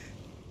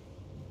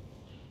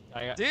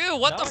 I got, Dude,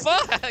 what the No,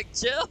 fuck?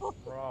 Chill.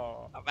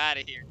 bro. I'm out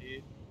of here,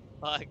 dude.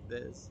 Fuck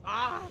this.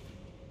 Ah!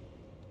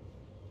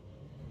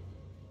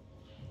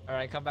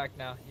 Alright, come back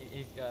now.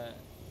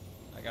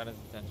 I got his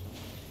attention.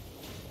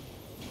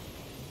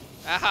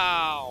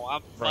 Ow!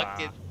 I'm Bruh.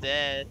 fucking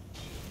dead.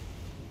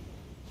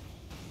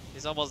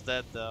 He's almost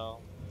dead though.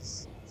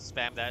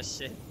 Spam that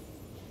shit.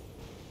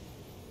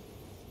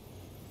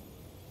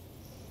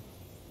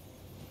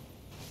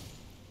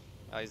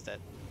 Oh, he's dead.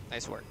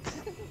 Nice work.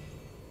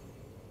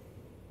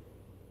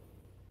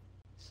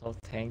 So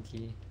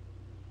tanky.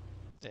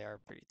 They are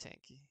pretty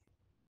tanky.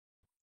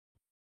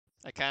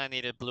 I kind of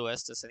needed blue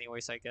Estus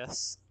anyways, I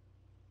guess.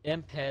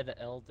 Imped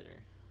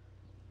Elder.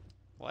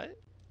 What?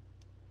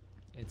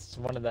 It's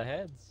one of the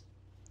heads.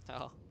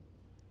 Oh.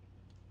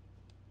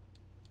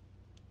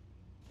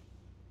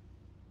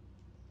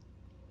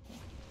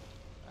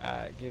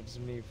 It gives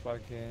me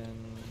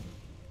fucking...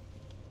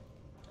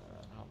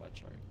 how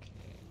much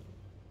arcane?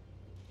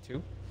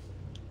 2?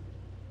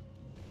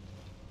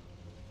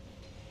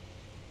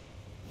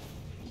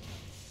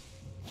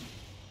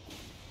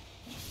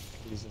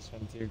 Use this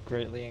one tier.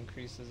 Greatly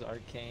increases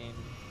arcane.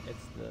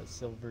 It's the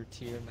silver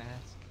tier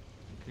mask.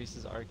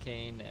 Increases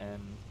arcane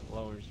and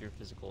lowers your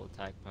physical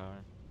attack power.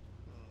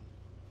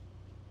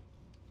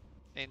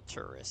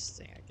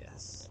 Interesting, I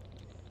guess.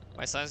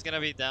 My son's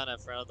gonna be down in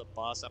front of the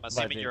boss. I'm But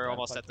assuming dude, you're that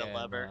almost at the fucking,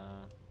 lever.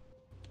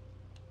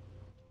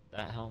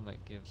 that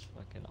helmet gives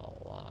fucking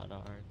a lot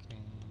of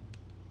arcane.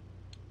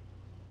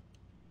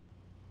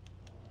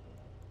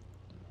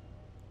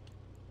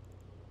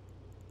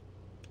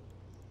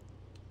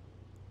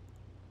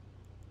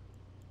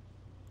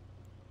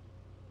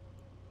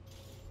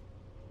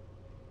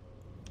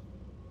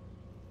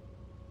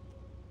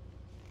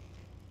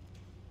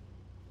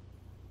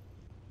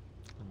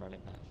 I'm running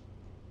back.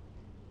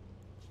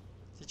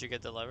 Did you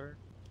get the lever?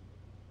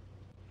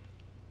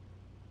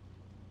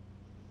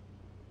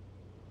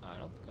 I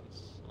don't think I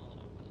saw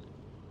it.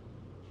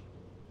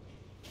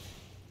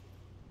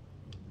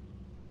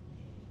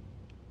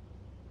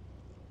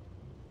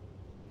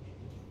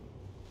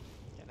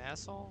 You an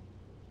asshole?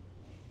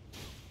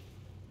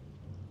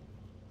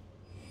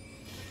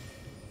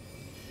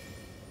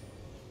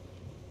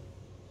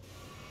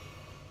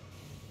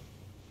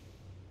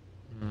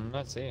 I'm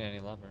not seeing any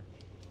lever.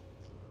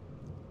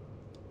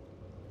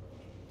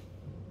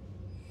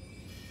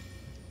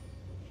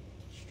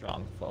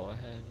 Strong foe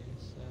ahead, you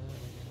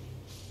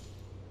said.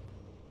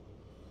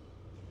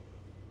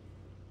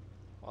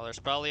 Well, there's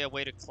probably a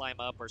way to climb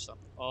up or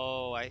something.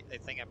 Oh, I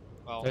think I'm...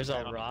 Oh, There's I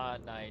a don't know. raw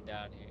knight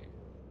down here.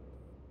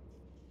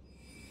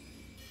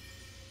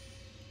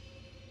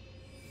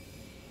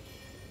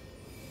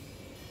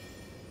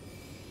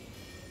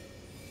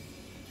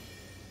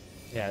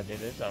 Yeah, dude,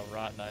 there's a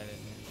rot knight in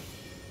here.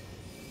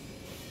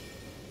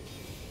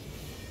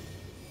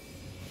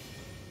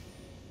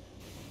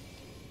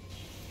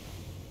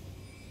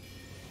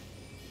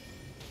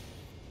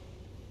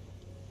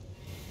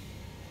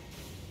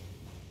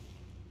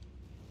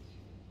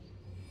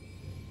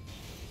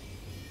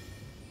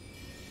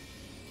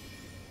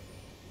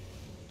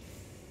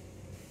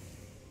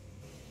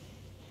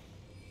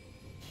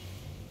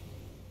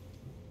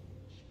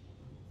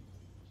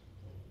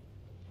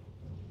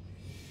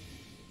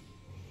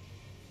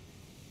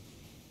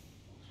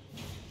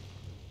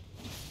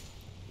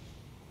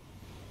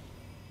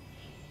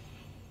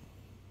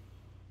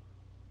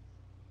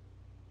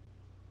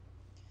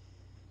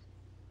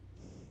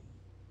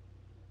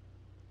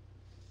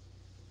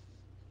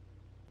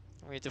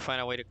 We need to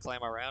find a way to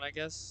climb around, I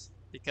guess.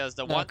 Because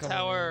the No, one come over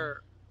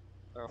tower...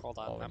 Or hold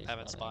on, Oh, when I he's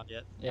haven't spawning. spawned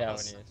yet. Yeah, when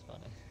Unless- he is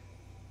spawning.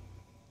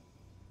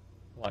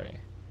 Water.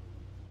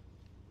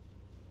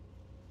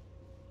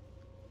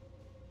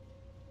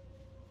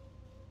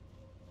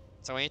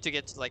 So we need to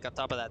get to, like, on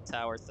top of that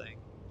tower thing.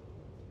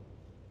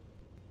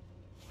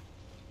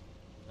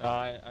 Oh,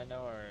 I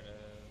know where it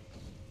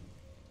is.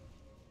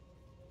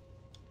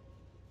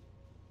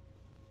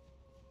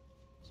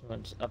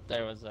 Someone's up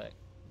there was like,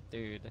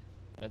 dude,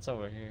 it's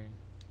over here.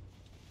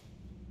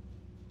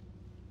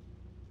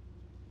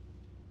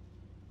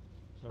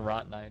 There's a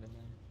rot knight in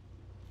there.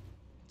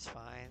 It's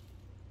fine.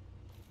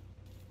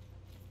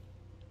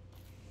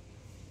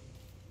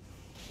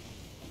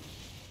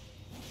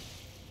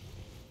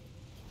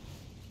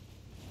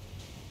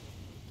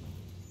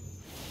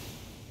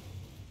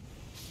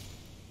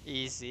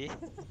 Easy.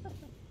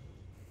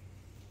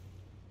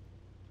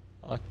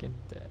 Fucking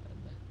dead.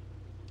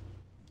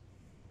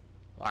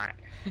 Why?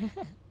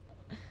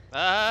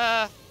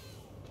 Ah!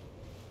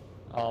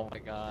 Oh my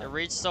It god.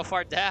 reached so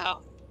far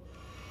down.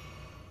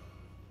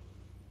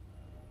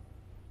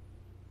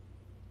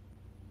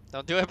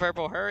 Don't do it,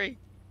 Purple. Hurry.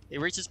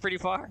 It reaches pretty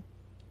far.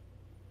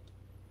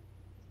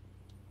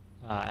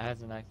 Ah, it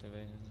hasn't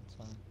activated, it's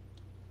fine.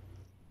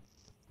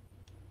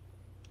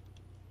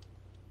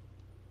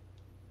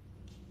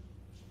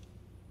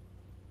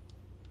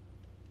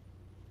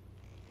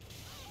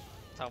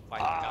 Oh my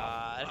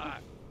god.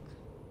 Fuck.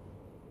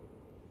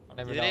 I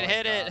don't You even know didn't I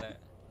hit got it.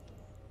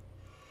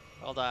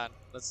 Hold on.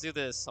 Let's do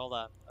this. Hold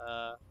on.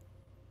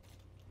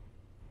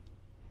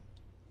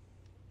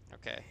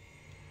 Okay.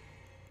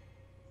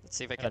 Let's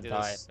see if I I'm can gonna do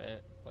die this. if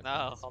it.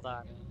 No, hold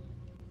on.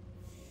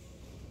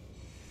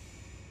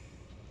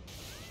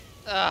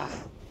 Ah,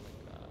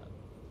 God.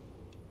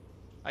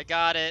 I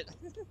got it.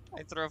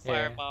 I throw a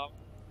Here. firebomb.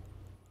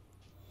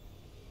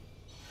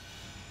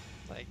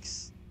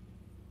 Thanks.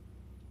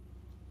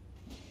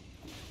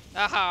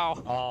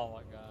 Ow! Oh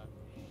my god.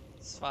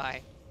 It's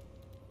fine.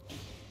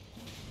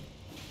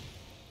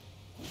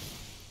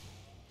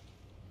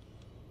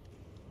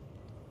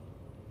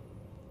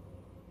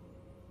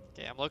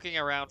 Okay, I'm looking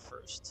around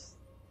first.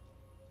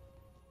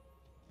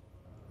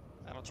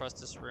 I don't trust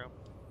this room.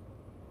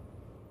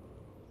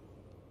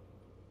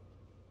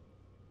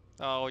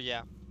 Oh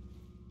yeah.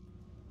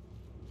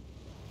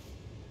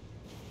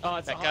 Oh,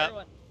 it's a Back hard up.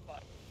 one.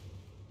 Fuck.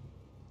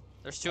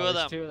 There's two Oh, of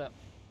there's them. two of them.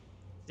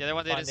 The other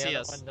one Fine, didn't the see other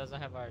us. one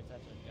doesn't have our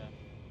attention. Yeah.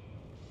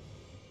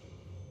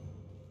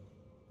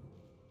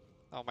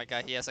 Oh my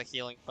god, he has a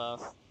healing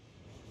buff.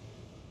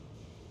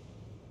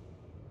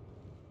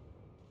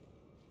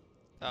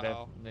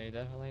 Uh-oh. They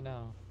definitely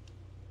know.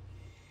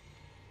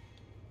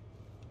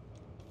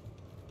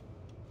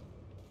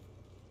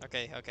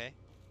 Okay, okay.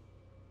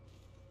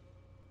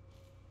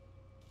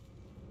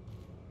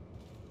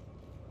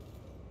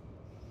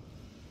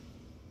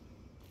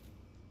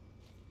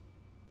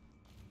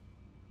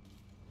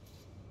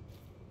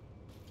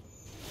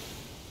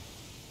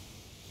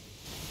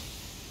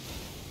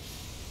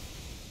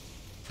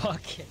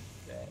 Fucking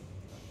dead.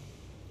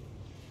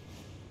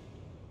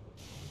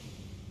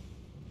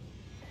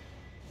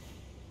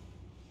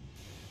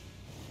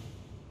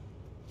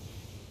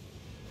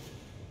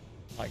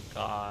 My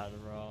god,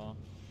 bro.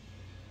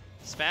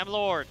 Spam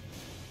Lord!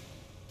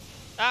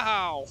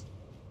 Ow!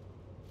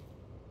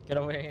 Get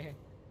away.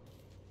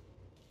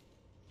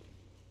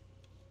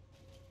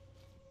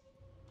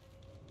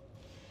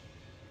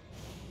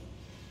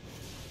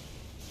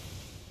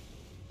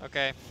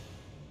 Okay.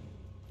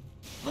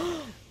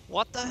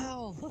 What the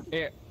hell?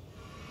 Here.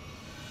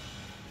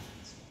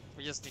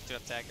 We just need to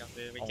attack him,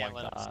 dude. We Oh can't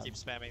my let him God. keep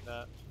spamming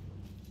that.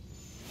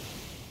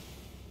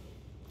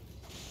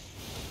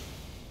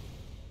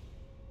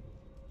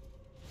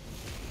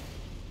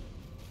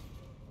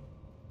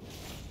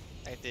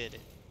 I did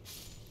it.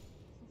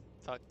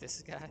 Fuck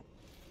this guy.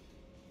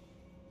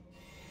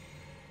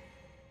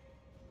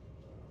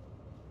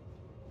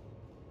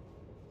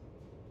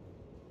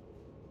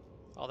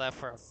 All that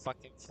for a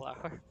fucking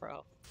flower,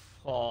 bro.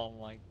 Oh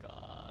my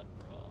god,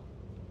 bro.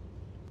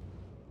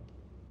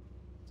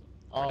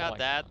 We're Oh not my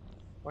that. god.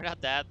 We're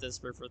not that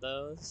desperate for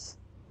those.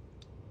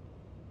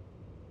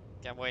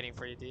 Okay, I'm waiting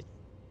for you, dude.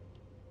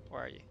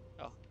 Where are you?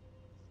 Oh,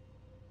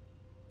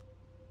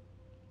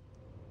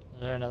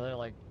 Is there another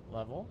like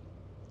level?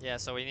 yeah.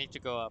 So we need to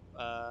go up.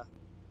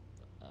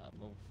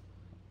 Move.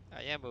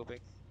 I am moving.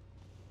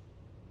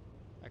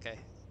 Okay.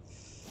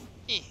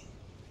 Eh.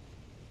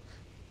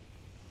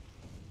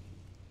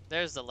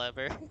 There's the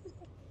lever.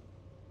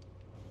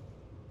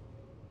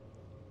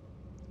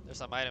 There's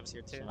some items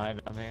here too. There's an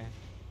item here.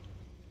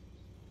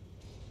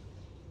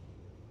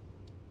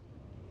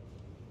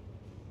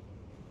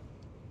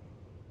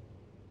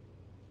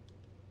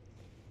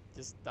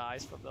 Just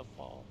dies from the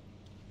fall.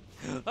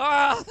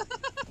 Ah!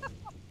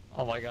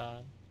 Oh my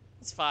god.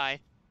 It's fine.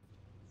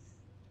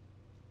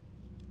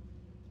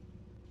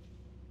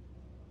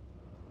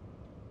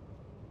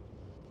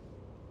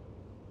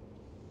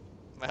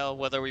 Well,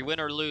 whether we win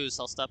or lose,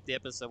 I'll stop the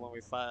episode when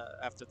we fight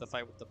after the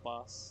fight with the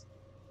boss.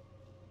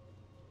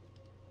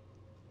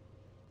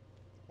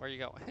 Where are you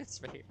going?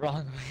 It's right here.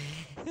 Wrong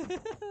way.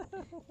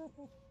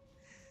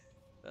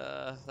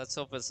 Let's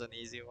hope it's an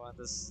easy one.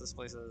 This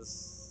place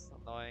is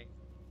annoying.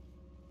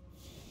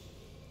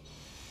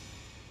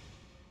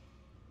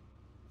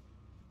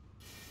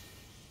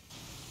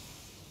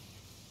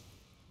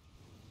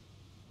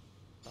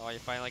 Oh, you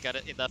finally got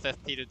it enough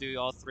FP to do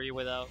all three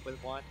with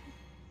one.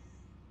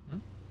 Hmm?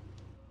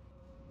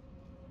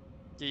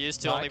 You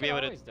used to No, only I be can able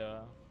to. always do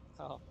it.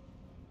 Oh,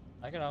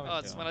 I can always oh,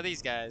 do it's it. one of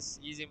these guys.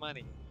 Easy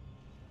money.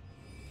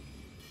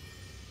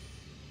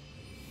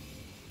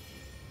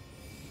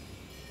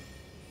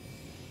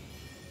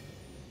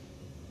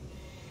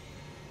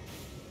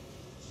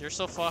 You're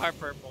so far,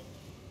 purple.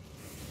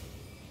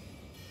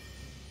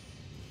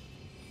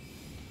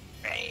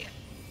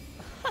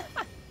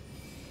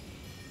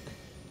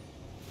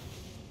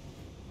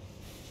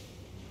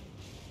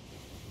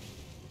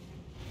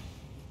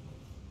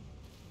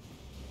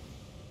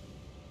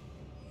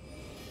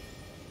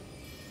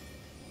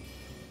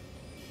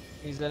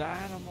 He's an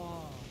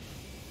animal.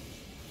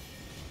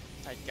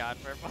 I got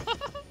purple.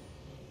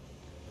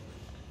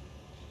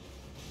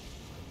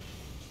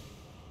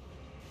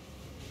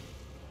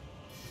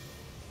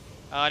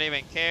 I don't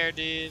even care,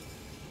 dude.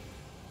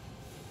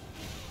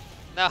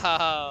 No,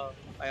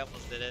 I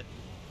almost did it.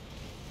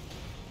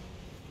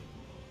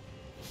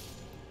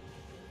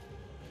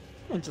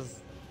 Just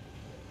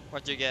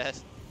What'd you get?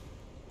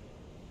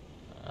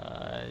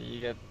 you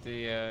get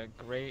the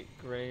Great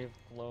Grave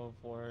Glow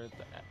for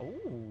the.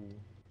 Ooh,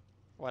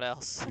 What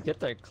else? you get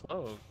their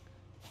cloak.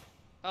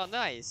 Oh,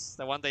 nice.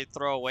 The one they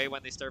throw away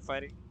when they start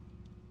fighting.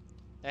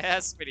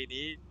 That's pretty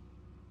neat.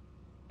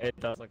 It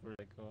does look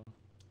really cool.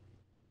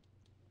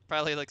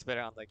 Probably looks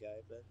better on the guy,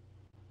 but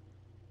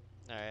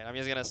All right, I'm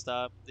just gonna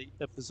stop the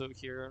episode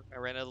here. I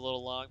ran it a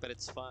little long, but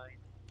it's fine.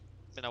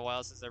 It's been a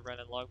while since I ran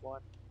a long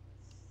one.